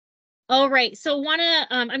 All right, so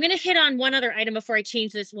I'm going to hit on one other item before I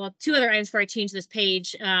change this. Well, two other items before I change this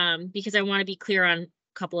page, because I want to be clear on a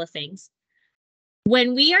couple of things.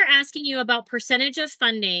 When we are asking you about percentage of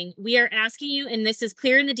funding, we are asking you, and this is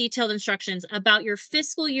clear in the detailed instructions, about your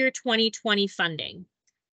fiscal year 2020 funding.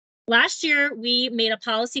 Last year, we made a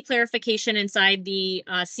policy clarification inside the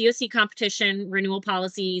CoC competition renewal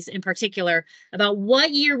policies in particular about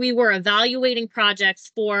what year we were evaluating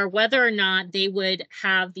projects for whether or not they would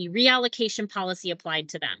have the reallocation policy applied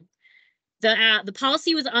to them. The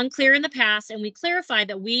policy was unclear in the past, and we clarified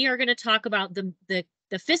that we are going to talk about the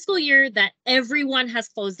fiscal year that everyone has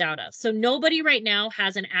closed out of. So nobody right now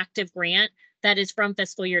has an active grant that is from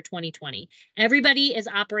fiscal year 2020. Everybody is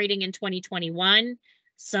operating in 2021.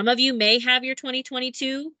 Some of you may have your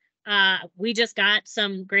 2022. We just got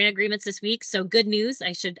some grant agreements this week. So good news.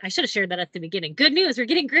 I should have shared that at the beginning. Good news. We're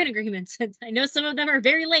getting grant agreements. I know some of them are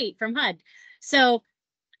very late from HUD. So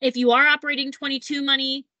if you are operating 22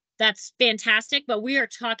 money, that's fantastic. But we are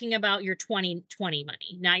talking about your 2020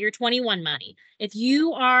 money, not your 21 money. If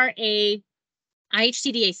you are a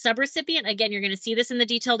IHCDA subrecipient, again, you're going to see this in the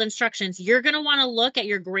detailed instructions. You're going to want to look at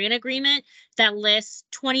your grant agreement that lists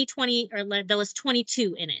 2020 or that lists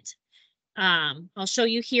 22 in it. I'll show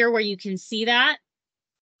you here where you can see that.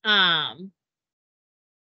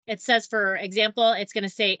 It says, for example, it's going to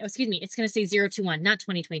say, it's going to say 021, not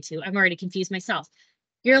 2022. I'm already confused myself.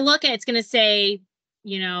 You're looking, it's going to say,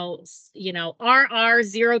 RR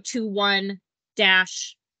 021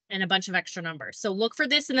 dash and a bunch of extra numbers. So look for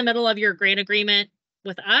this in the middle of your grant agreement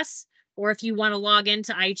with us, or if you want to log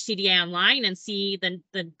into IHCDA online and see the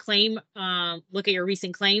claim, look at your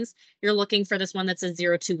recent claims, you're looking for this one that says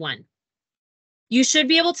 021. You should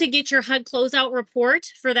be able to get your HUD closeout report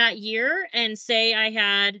for that year and say I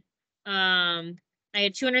had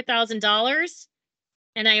 $200,000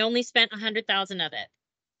 and I only spent 100,000 of it.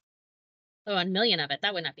 Oh, $1 million of it.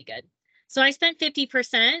 That would not be good. So I spent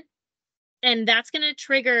 50%, and that's going to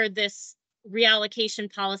trigger this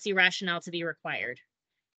reallocation policy rationale to be required.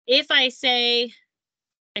 If I say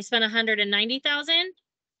I spent 190,000,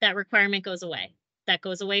 that requirement goes away. That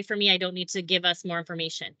goes away for me. I don't need to give us more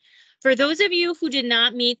information. For those of you who did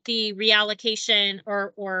not meet the reallocation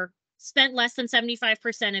or spent less than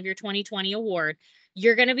 75% of your 2020 award,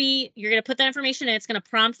 you're going to put that information in. It's going to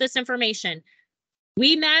prompt this information.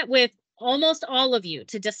 We met with almost all of you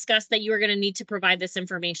to discuss that you are going to need to provide this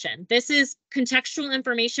information. This is contextual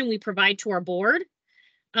information we provide to our board.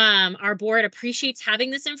 Our board appreciates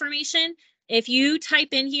having this information. If you type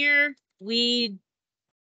in here, we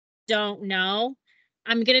don't know,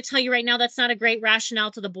 I'm going to tell you right now, that's not a great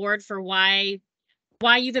rationale to the board for why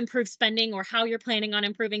you've improved spending or how you're planning on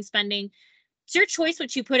improving spending. It's your choice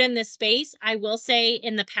what you put in this space. I will say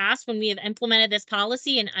in the past when we have implemented this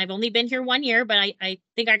policy, and I've only been here 1 year, but I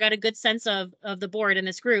think I got a good sense of the board in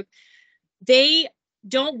this group. They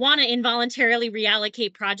don't want to involuntarily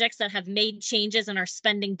reallocate projects that have made changes and are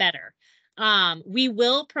spending better. We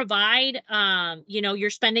will provide, your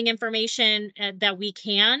spending information that we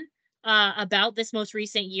can about this most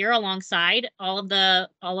recent year alongside all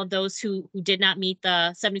of those who did not meet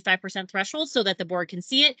the 75% threshold so that the board can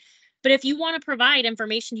see it. But if you want to provide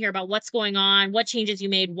information here about what's going on, what changes you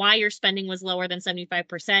made, why your spending was lower than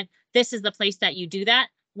 75%, this is the place that you do that.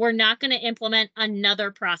 We're not going to implement another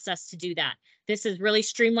process to do that. This is really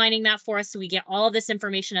streamlining that for us so we get all of this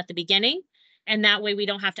information at the beginning. And that way we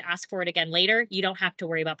don't have to ask for it again later. You don't have to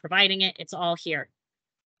worry about providing it. It's all here.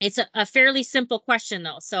 It's a fairly simple question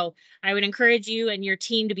though. So I would encourage you and your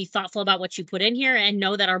team to be thoughtful about what you put in here and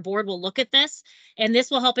know that our board will look at this, and this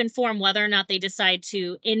will help inform whether or not they decide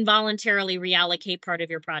to involuntarily reallocate part of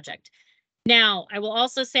your project. Now, I will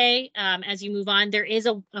also say, as you move on, there is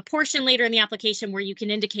a portion later in the application where you can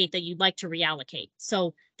indicate that you'd like to reallocate.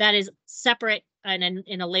 So that is separate and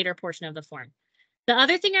in a later portion of the form. The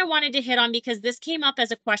other thing I wanted to hit on, because this came up as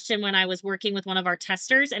a question when I was working with one of our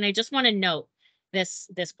testers, and I just want to note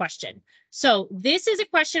this question. So this is a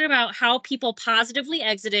question about how people positively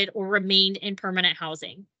exited or remained in permanent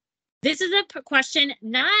housing. This is a question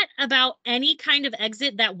not about any kind of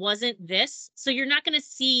exit that wasn't this. So you're not going to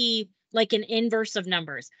see like an inverse of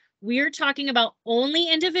numbers. We're talking about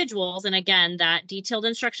only individuals. And again, that detailed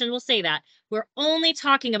instruction will say that we're only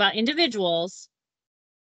talking about individuals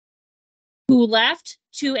who left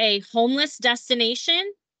to a homeless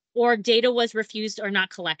destination or data was refused or not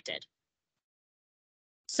collected.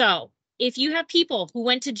 So if you have people who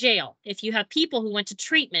went to jail, if you have people who went to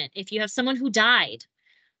treatment, if you have someone who died,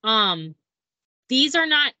 these are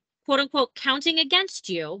not quote unquote counting against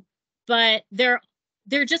you, but they're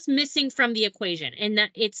just missing from the equation, and that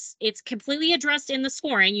it's completely addressed in the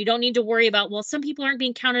scoring. You don't need to worry about, well, some people aren't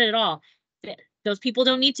being counted at all. Those people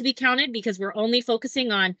don't need to be counted because we're only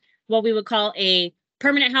focusing on what we would call a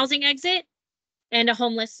permanent housing exit and a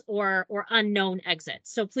homeless or unknown exit.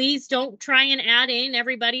 So please don't try and add in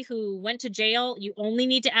everybody who went to jail. You only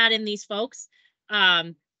need to add in these folks.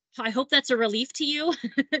 I hope that's a relief to you,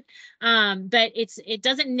 but it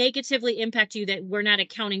doesn't negatively impact you that we're not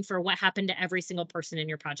accounting for what happened to every single person in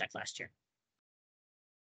your project last year.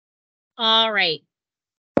 All right,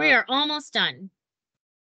 we are almost done.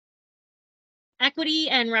 Equity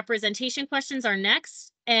and representation questions are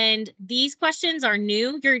next, and these questions are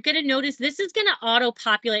new. You're going to notice this is going to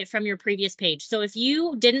auto-populate from your previous page. So if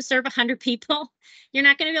you didn't serve 100 people, you're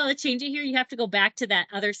not going to be able to change it here. You have to go back to that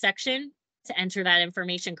other section to enter that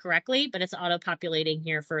information correctly, but it's auto-populating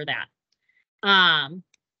here for that. And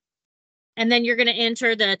then you're going to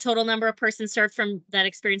enter the total number of persons served from that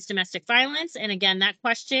experienced domestic violence. And again, that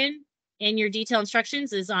question in your detailed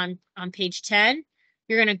instructions is on page 10.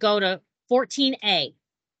 You're going to go to 14A.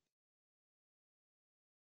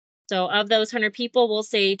 So of those 100 people, we'll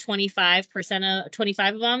say 25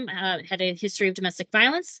 of them had a history of domestic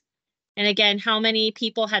violence. And again, how many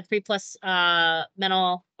people had 3+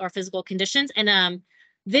 mental or physical conditions? And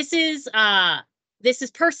this is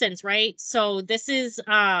persons, right? So this is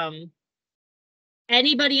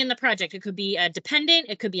anybody in the project. It could be a dependent,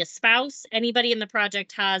 it could be a spouse. Anybody in the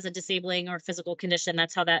project has a disabling or physical condition.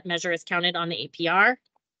 That's how that measure is counted on the APR.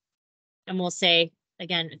 And we'll say,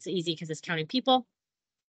 again, it's easy because it's counting people.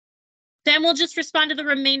 Then we'll just respond to the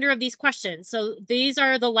remainder of these questions. So these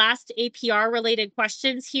are the last APR related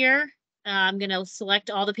questions here. I'm going to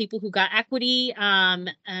select all the people who got equity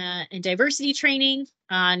and diversity training.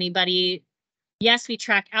 Anybody? Yes, we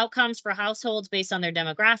track outcomes for households based on their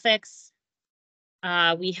demographics.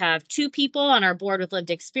 We have 2 people on our board with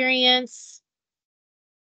lived experience.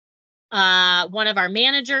 One of our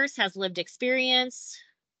managers has lived experience,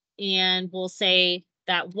 and we'll say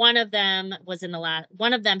that one of them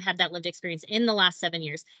had that lived experience in the last 7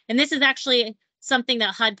 years. And this is actually something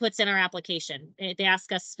that HUD puts in our application. They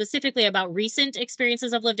ask us specifically about recent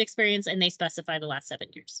experiences of lived experience, and they specify the last 7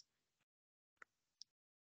 years.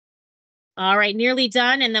 All right, nearly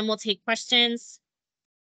done, and then we'll take questions.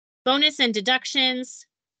 Bonus and deductions.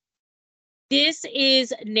 This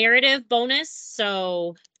is narrative bonus,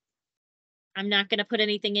 so I'm not going to put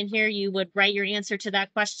anything in here. You would write your answer to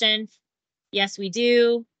that question. Yes, we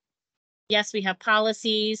do. Yes, we have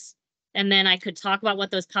policies. And then I could talk about what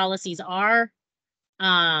those policies are.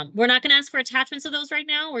 We're not going to ask for attachments of those right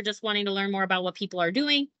now. We're just wanting to learn more about what people are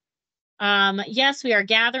doing. Yes, we are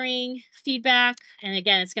gathering feedback. And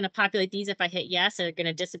again, it's going to populate these if I hit yes. They're going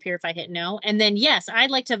to disappear if I hit no. And then yes,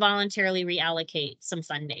 I'd like to voluntarily reallocate some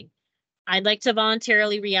funding. I'd like to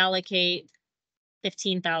voluntarily reallocate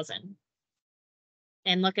 15,000.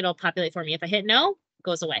 And look, it'll populate for me. If I hit no, it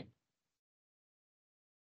goes away.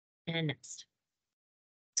 And next.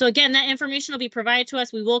 So again, that information will be provided to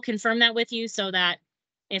us. We will confirm that with you so that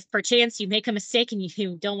if perchance you make a mistake and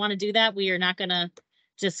you don't want to do that, we are not going to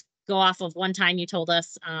just go off of one time you told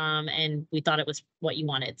us and we thought it was what you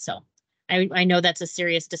wanted. So I know that's a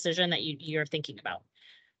serious decision that you're thinking about.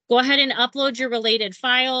 Go ahead and upload your related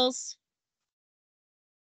files.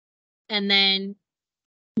 And then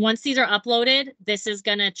once these are uploaded, this is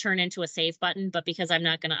going to turn into a save button, but because I'm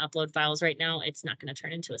not going to upload files right now, it's not going to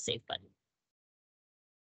turn into a save button.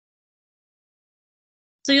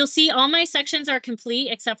 So you'll see all my sections are complete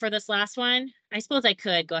except for this last one. I suppose I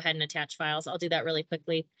could go ahead and attach files. I'll do that really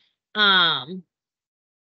quickly. But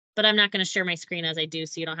I'm not going to share my screen as I do,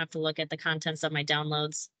 so you don't have to look at the contents of my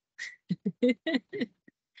downloads.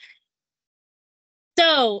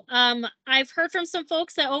 So I've heard from some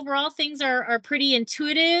folks that overall things are pretty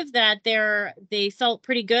intuitive, that they felt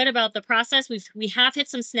pretty good about the process. We have hit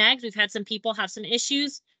some snags. We've had some people have some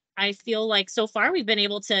issues. I feel like so far we've been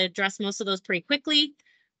able to address most of those pretty quickly.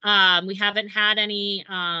 We haven't had any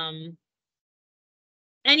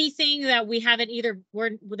anything that we haven't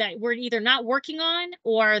we're either not working on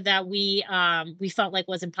or that we felt like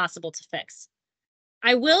was impossible to fix.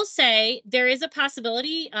 I will say there is a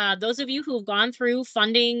possibility, those of you who have gone through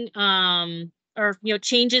funding or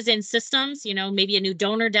changes in systems, maybe a new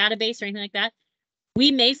donor database or anything like that,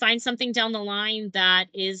 we may find something down the line that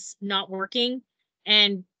is not working.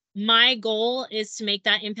 And my goal is to make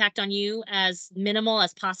that impact on you as minimal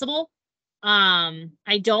as possible.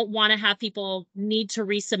 I don't want to have people need to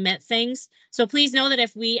resubmit things. So please know that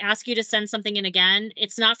if we ask you to send something in again,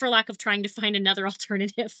 it's not for lack of trying to find another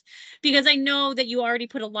alternative, because I know that you already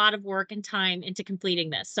put a lot of work and time into completing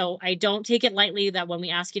this. So I don't take it lightly that when we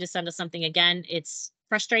ask you to send us something again, it's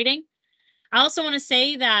frustrating. I also want to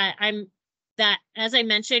say that as I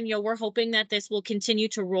mentioned, we're hoping that this will continue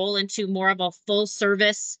to roll into more of a full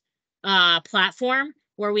service platform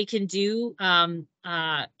where we can do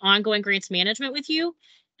ongoing grants management with you.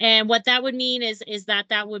 And what that would mean is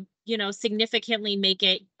that would, significantly make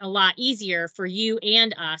it a lot easier for you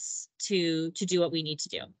and us to do what we need to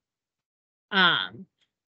do.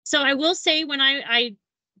 So I will say, when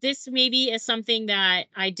this maybe is something that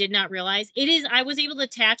I did not realize. I was able to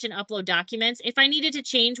attach and upload documents. If I needed to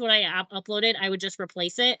change what I uploaded, I would just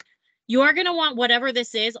replace it. You are going to want whatever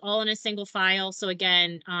this is all in a single file. So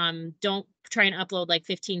again, don't try and upload like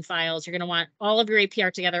 15 files. You're going to want all of your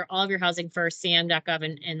APR together, all of your housing first,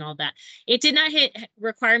 sam.gov and all that. It did not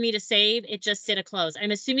require me to save. It just did a close. I'm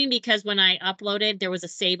assuming because when I uploaded, there was a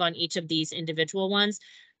save on each of these individual ones.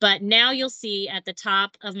 But now you'll see at the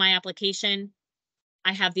top of my application,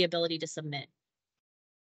 I have the ability to submit.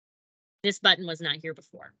 This button was not here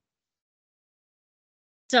before.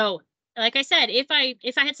 So, like I said, if I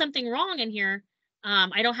had something wrong in here,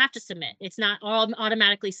 I don't have to submit. It's not all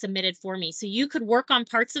automatically submitted for me. So you could work on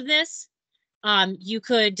parts of this. You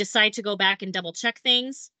could decide to go back and double check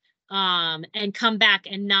things and come back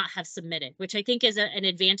and not have submitted, which I think is an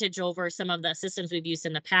advantage over some of the systems we've used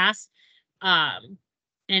in the past.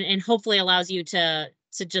 And hopefully allows you to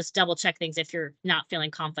just double check things if you're not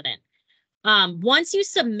feeling confident. Once you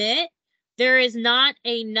submit, there is not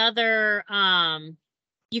another,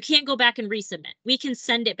 you can't go back and resubmit. We can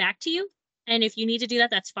send it back to you. And if you need to do that,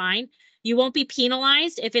 that's fine. You won't be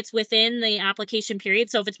penalized if it's within the application period.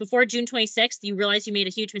 So if it's before June 26th, you realize you made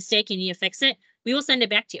a huge mistake and you need to fix it, we will send it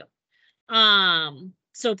back to you.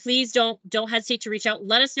 So please don't hesitate to reach out.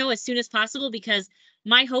 Let us know as soon as possible, because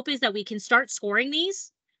my hope is that we can start scoring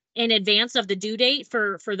these in advance of the due date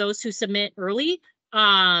for those who submit early.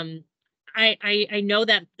 I know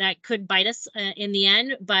that could bite us in the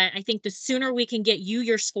end, but I think the sooner we can get you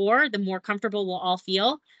your score, the more comfortable we'll all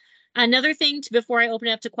feel. Another thing before I open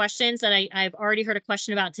it up to questions that I've already heard a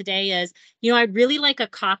question about today is, I'd really like a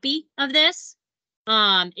copy of this.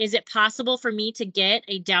 Is it possible for me to get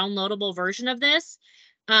a downloadable version of this?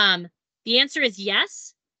 The answer is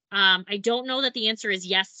yes. I don't know that the answer is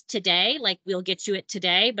yes today, like we'll get you it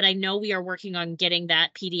today, but I know we are working on getting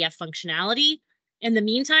that PDF functionality. In the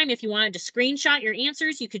meantime, if you wanted to screenshot your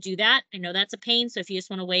answers, you could do that. I know that's a pain. So if you just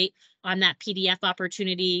want to wait on that PDF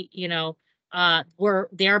opportunity,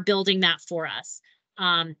 they're building that for us.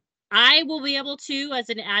 I will be able to, as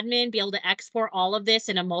an admin, be able to export all of this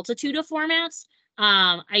in a multitude of formats.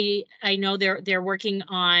 I know they're working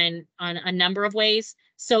on a number of ways.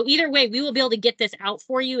 So either way, we will be able to get this out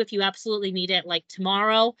for you if you absolutely need it, like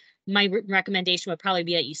tomorrow. My recommendation would probably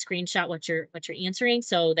be that you screenshot what you're answering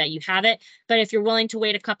so that you have it. But if you're willing to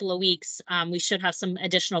wait a couple of weeks, we should have some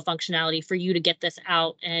additional functionality for you to get this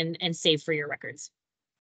out and save for your records.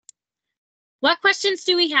 What questions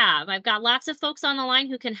do we have? I've got lots of folks on the line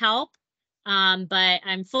who can help, but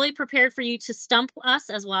I'm fully prepared for you to stump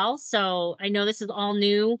us as well. So I know this is all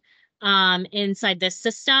new inside this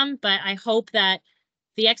system, but I hope that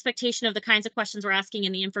the expectation of the kinds of questions we're asking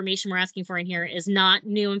and the information we're asking for in here is not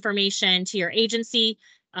new information to your agency.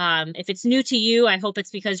 If it's new to you, I hope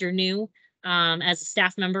it's because you're new as a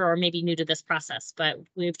staff member or maybe new to this process. But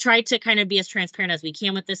we've tried to kind of be as transparent as we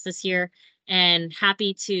can with this year, and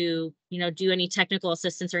happy to, do any technical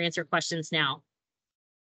assistance or answer questions now.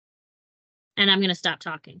 And I'm going to stop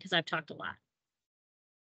talking because I've talked a lot.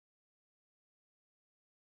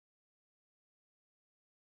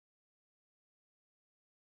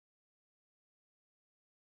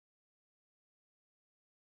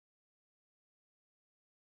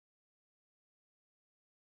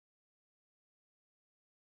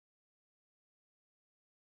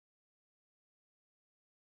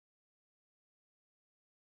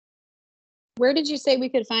 Where did you say we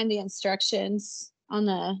could find the instructions on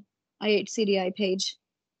the IHCDI page?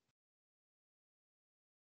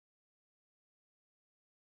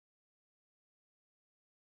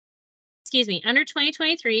 Excuse me, under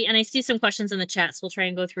 2023, and I see some questions in the chat, so we'll try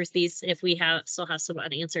and go through these if we still have some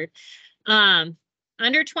unanswered.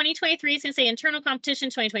 Under 2023, it's going to say internal competition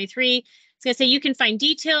 2023. It's going to say you can find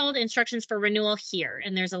detailed instructions for renewal here.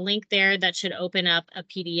 And there's a link there that should open up a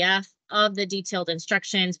PDF of the detailed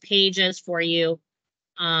instructions pages for you.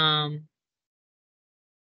 Yeah,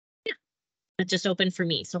 it just opened for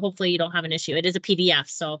me. So hopefully you don't have an issue. It is a PDF.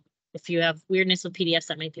 So if you have weirdness with PDFs,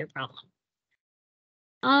 that might be a problem.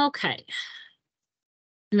 Okay.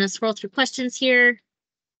 I'm gonna scroll through questions here.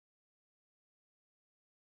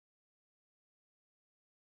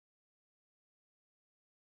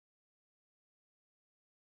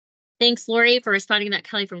 Thanks, Lori, for responding to that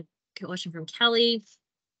question from Kelly.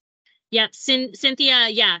 Yep, Cynthia,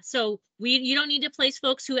 yeah. So you don't need to place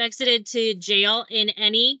folks who exited to jail in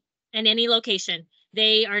any location.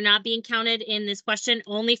 They are not being counted in this question.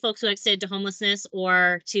 Only folks who exited to homelessness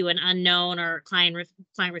or to an unknown or client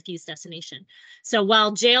refused destination. So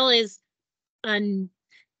while jail is a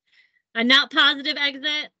not positive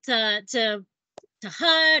exit to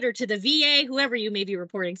HUD or to the VA, whoever you may be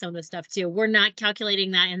reporting some of this stuff to, we're not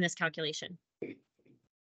calculating that in this calculation.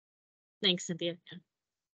 Thanks, Cynthia.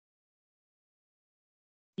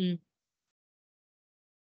 Mm.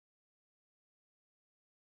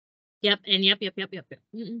 Yep, and yep.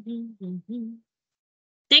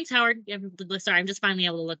 Thanks, Howard. Sorry, I'm just finally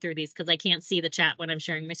able to look through these because I can't see the chat when I'm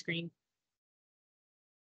sharing my screen.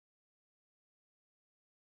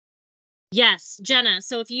 Yes, Jenna.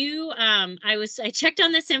 So if you, I checked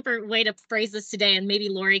on this way to phrase this today, and maybe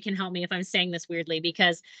Lori can help me if I'm saying this weirdly,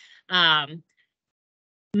 because my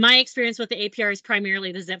experience with the APR is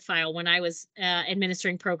primarily the zip file. When I was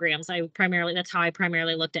administering programs, that's how I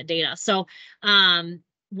primarily looked at data. So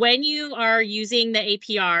when you are using the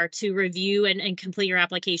APR to review and complete your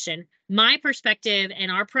application, my perspective and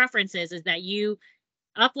our preferences is that you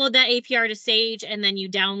upload that APR to Sage and then you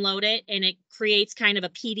download it, and it creates kind of a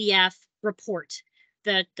PDF report.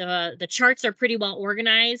 The charts are pretty well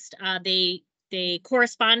organized. They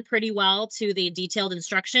correspond pretty well to the detailed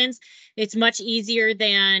instructions. It's much easier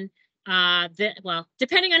than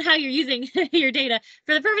depending on how you're using your data.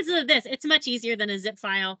 For the purposes of this, it's much easier than a zip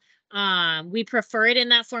file. We prefer it in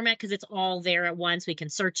that format because it's all there at once. We can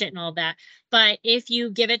search it and all that. But if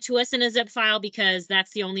you give it to us in a zip file because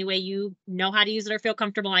that's the only way you know how to use it or feel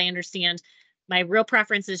comfortable, I understand. My real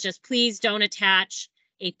preference is just please don't attach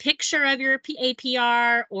a picture of your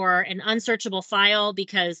APR or an unsearchable file,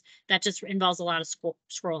 because that just involves a lot of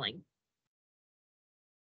scrolling.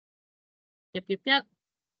 Yep.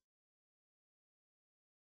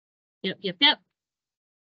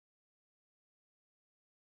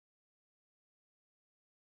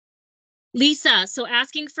 Lisa, so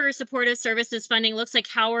asking for supportive services funding, looks like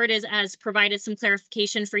Howard has provided some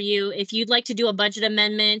clarification for you. If you'd like to do a budget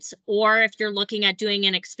amendment, or if you're looking at doing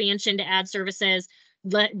an expansion to add services,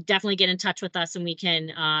 definitely get in touch with us and we can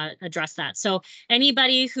address that. So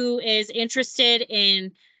anybody who is interested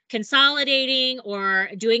in consolidating or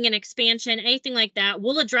doing an expansion, anything like that,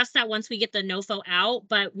 we'll address that once we get the NOFO out.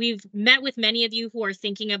 But we've met with many of you who are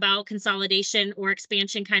thinking about consolidation or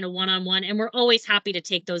expansion kind of one-on-one, and we're always happy to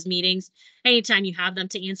take those meetings anytime you have them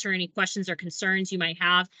to answer any questions or concerns you might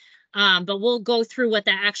have. But we'll go through what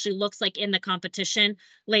that actually looks like in the competition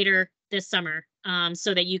later this summer,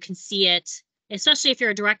 so that you can see it. Especially if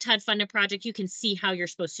you're a direct HUD funded project, you can see how you're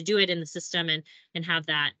supposed to do it in the system and have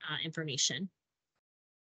that information.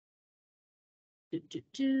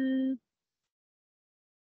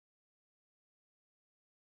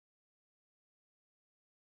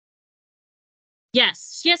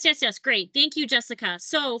 Yes. Great. Thank you, Jessica.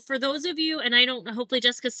 So for those of you, and hopefully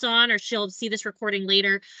Jessica's still on or she'll see this recording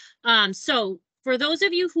later. So for those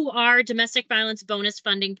of you who are domestic violence bonus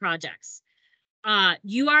funding projects,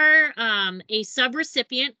 you are a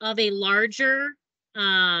subrecipient of a larger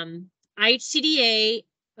IHCDA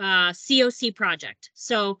CoC project.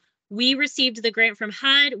 So we received the grant from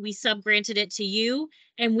HUD, we subgranted it to you,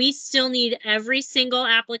 and we still need every single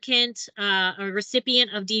applicant, a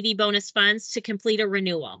recipient of DV bonus funds, to complete a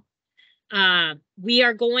renewal. We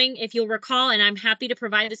are going, if you'll recall, and I'm happy to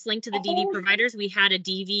provide this link to the DV providers, we had a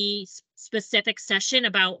DV specific session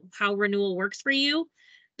about how renewal works for you,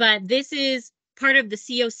 but this is part of the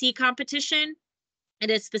CoC competition. It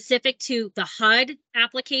is specific to the HUD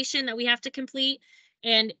application that we have to complete,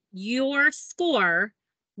 and your score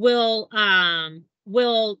will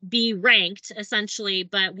be ranked essentially,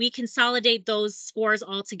 but we consolidate those scores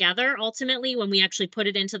all together ultimately when we actually put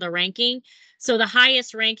it into the ranking. So the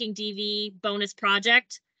highest ranking DV bonus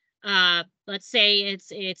project, let's say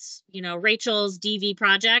it's Rachel's DV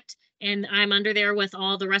project, and I'm under there with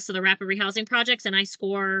all the rest of the rapid rehousing projects, and I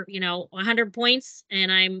score 100 points,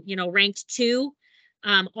 and I'm ranked 2.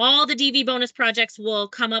 All the DV bonus projects will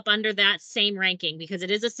come up under that same ranking because it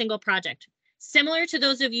is a single project. Similar to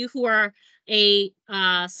those of you who are a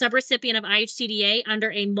subrecipient of IHCDA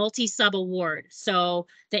under a multi-sub award. So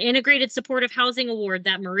the Integrated Supportive Housing Award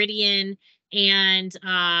that Meridian and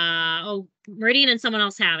Meridian and someone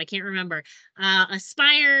else have, I can't remember.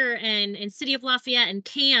 Aspire and City of Lafayette and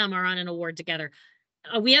CAM are on an award together.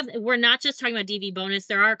 we're not just talking about DV bonus.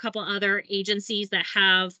 There are a couple other agencies that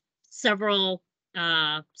have several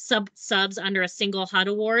subs under a single HUD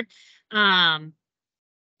award.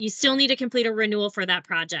 You still need to complete a renewal for that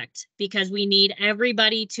project because we need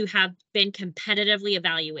everybody to have been competitively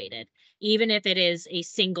evaluated, even if it is a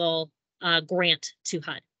single grant to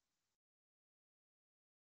HUD.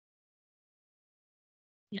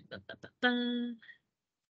 Yeah.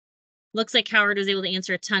 Looks like Howard was able to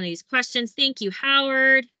answer a ton of these questions. Thank you,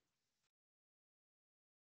 Howard.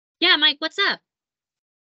 Yeah, Mike, what's up?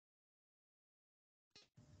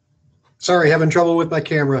 Sorry, having trouble with my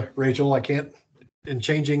camera, Rachel. I can't, in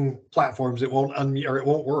changing platforms, it won't it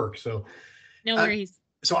won't work. So no worries.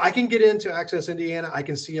 So I can get into Access Indiana. I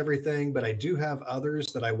can see everything, but I do have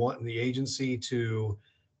others that I want in the agency to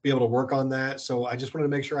be able to work on that. So I just wanted to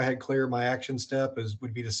make sure I had clear. My action step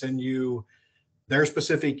would be to send you their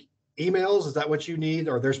specific emails. Is that what you need,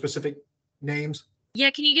 or their specific names? Yeah,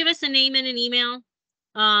 can you give us a name and an email?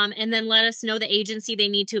 And then let us know the agency they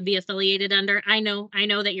need to be affiliated under. I know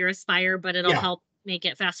that you're Aspire, but it'll help make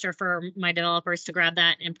it faster for my developers to grab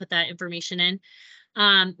that and put that information in.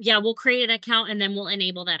 Yeah, we'll create an account and then we'll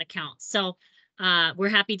enable that account. So we're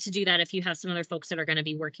happy to do that if you have some other folks that are going to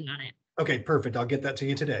be working on it. Okay, perfect. I'll get that to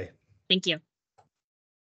you today. Thank you.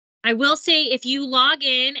 I will say if you log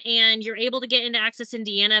in and you're able to get into Access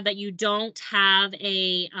Indiana, but you don't have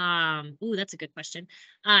a, that's a good question.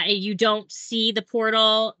 You don't see the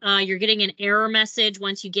portal, you're getting an error message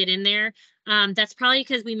once you get in there. That's probably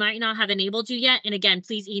because we might not have enabled you yet. And again,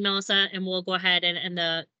 please email us and we'll go ahead and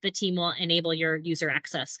the team will enable your user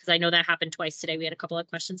access. Because I know that happened twice today. We had a couple of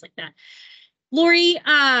questions like that. Lori,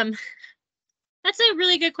 that's a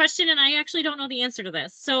really good question. And I actually don't know the answer to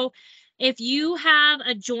this. So if you have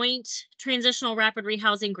a joint transitional rapid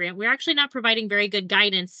rehousing grant, we're actually not providing very good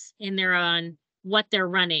guidance in there on what they're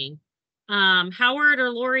running. Howard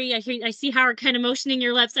or Lori, I see Howard kind of motioning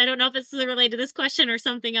your lips. I don't know if it's related to this question or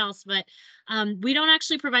something else, but we don't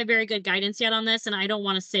actually provide very good guidance yet on this. And I don't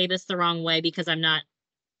want to say this the wrong way because I'm not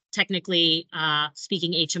technically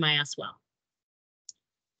speaking HMIS well.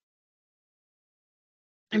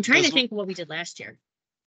 I'm trying to think what we did last year.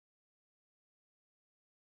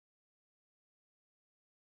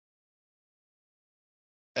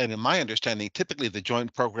 And in my understanding, typically the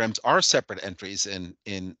joint programs are separate entries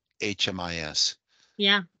in HMIS.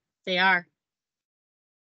 Yeah, they are.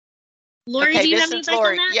 Lori, okay, do you this have any is advice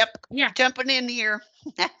Lori. on that? Yep. Yeah. Jumping in here.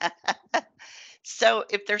 So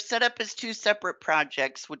if they're set up as two separate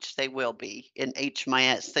projects, which they will be in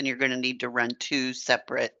HMIS, then you're going to need to run two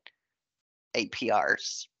separate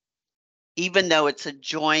APRs, even though it's a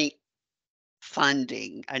joint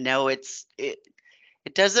funding. I know it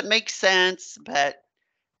doesn't make sense, but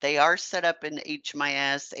they are set up in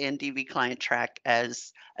HMIS and DV Client Track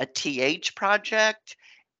as a TH project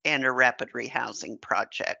and a rapid rehousing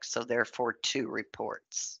project. So therefore, two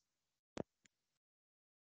reports.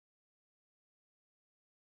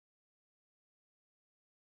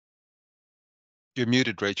 You're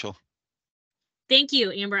muted, Rachel. Thank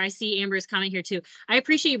you, Amber. I see Amber's comment here too. I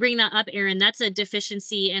appreciate you bringing that up, Erin. That's a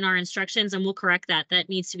deficiency in our instructions and we'll correct that. That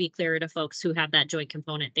needs to be clearer to folks who have that joint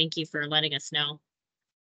component. Thank you for letting us know.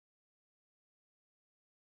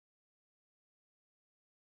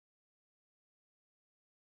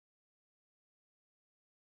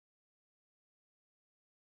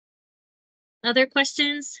 Other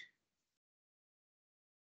questions?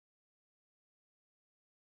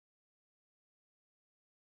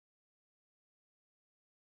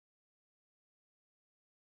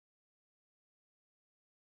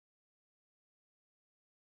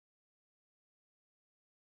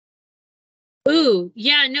 Ooh,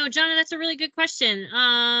 yeah, no, John, that's a really good question.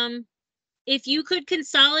 If you could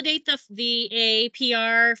consolidate the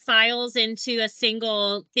APR files into a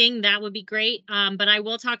single thing, that would be great. But I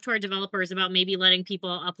will talk to our developers about maybe letting people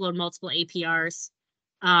upload multiple APRs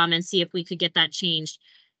and see if we could get that changed.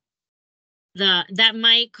 That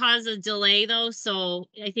might cause a delay though. So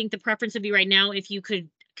I think the preference would be right now if you could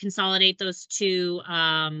consolidate those two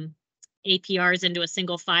APRs into a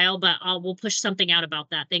single file, but we'll push something out about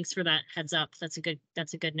that. Thanks for that heads up. That's a good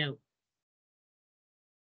note.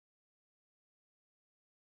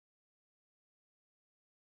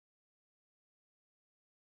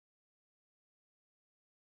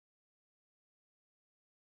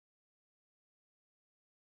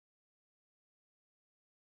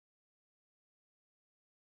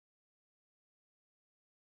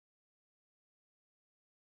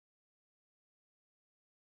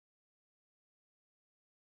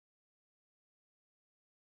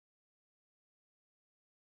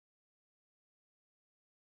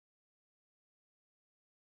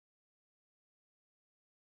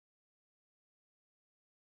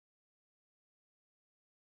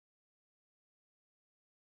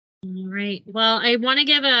 All right. Well, I want to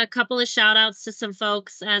give a couple of shout outs to some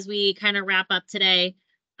folks as we kind of wrap up today.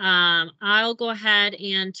 I'll go ahead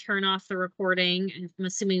and turn off the recording. I'm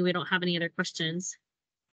assuming we don't have any other questions.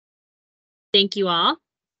 Thank you all.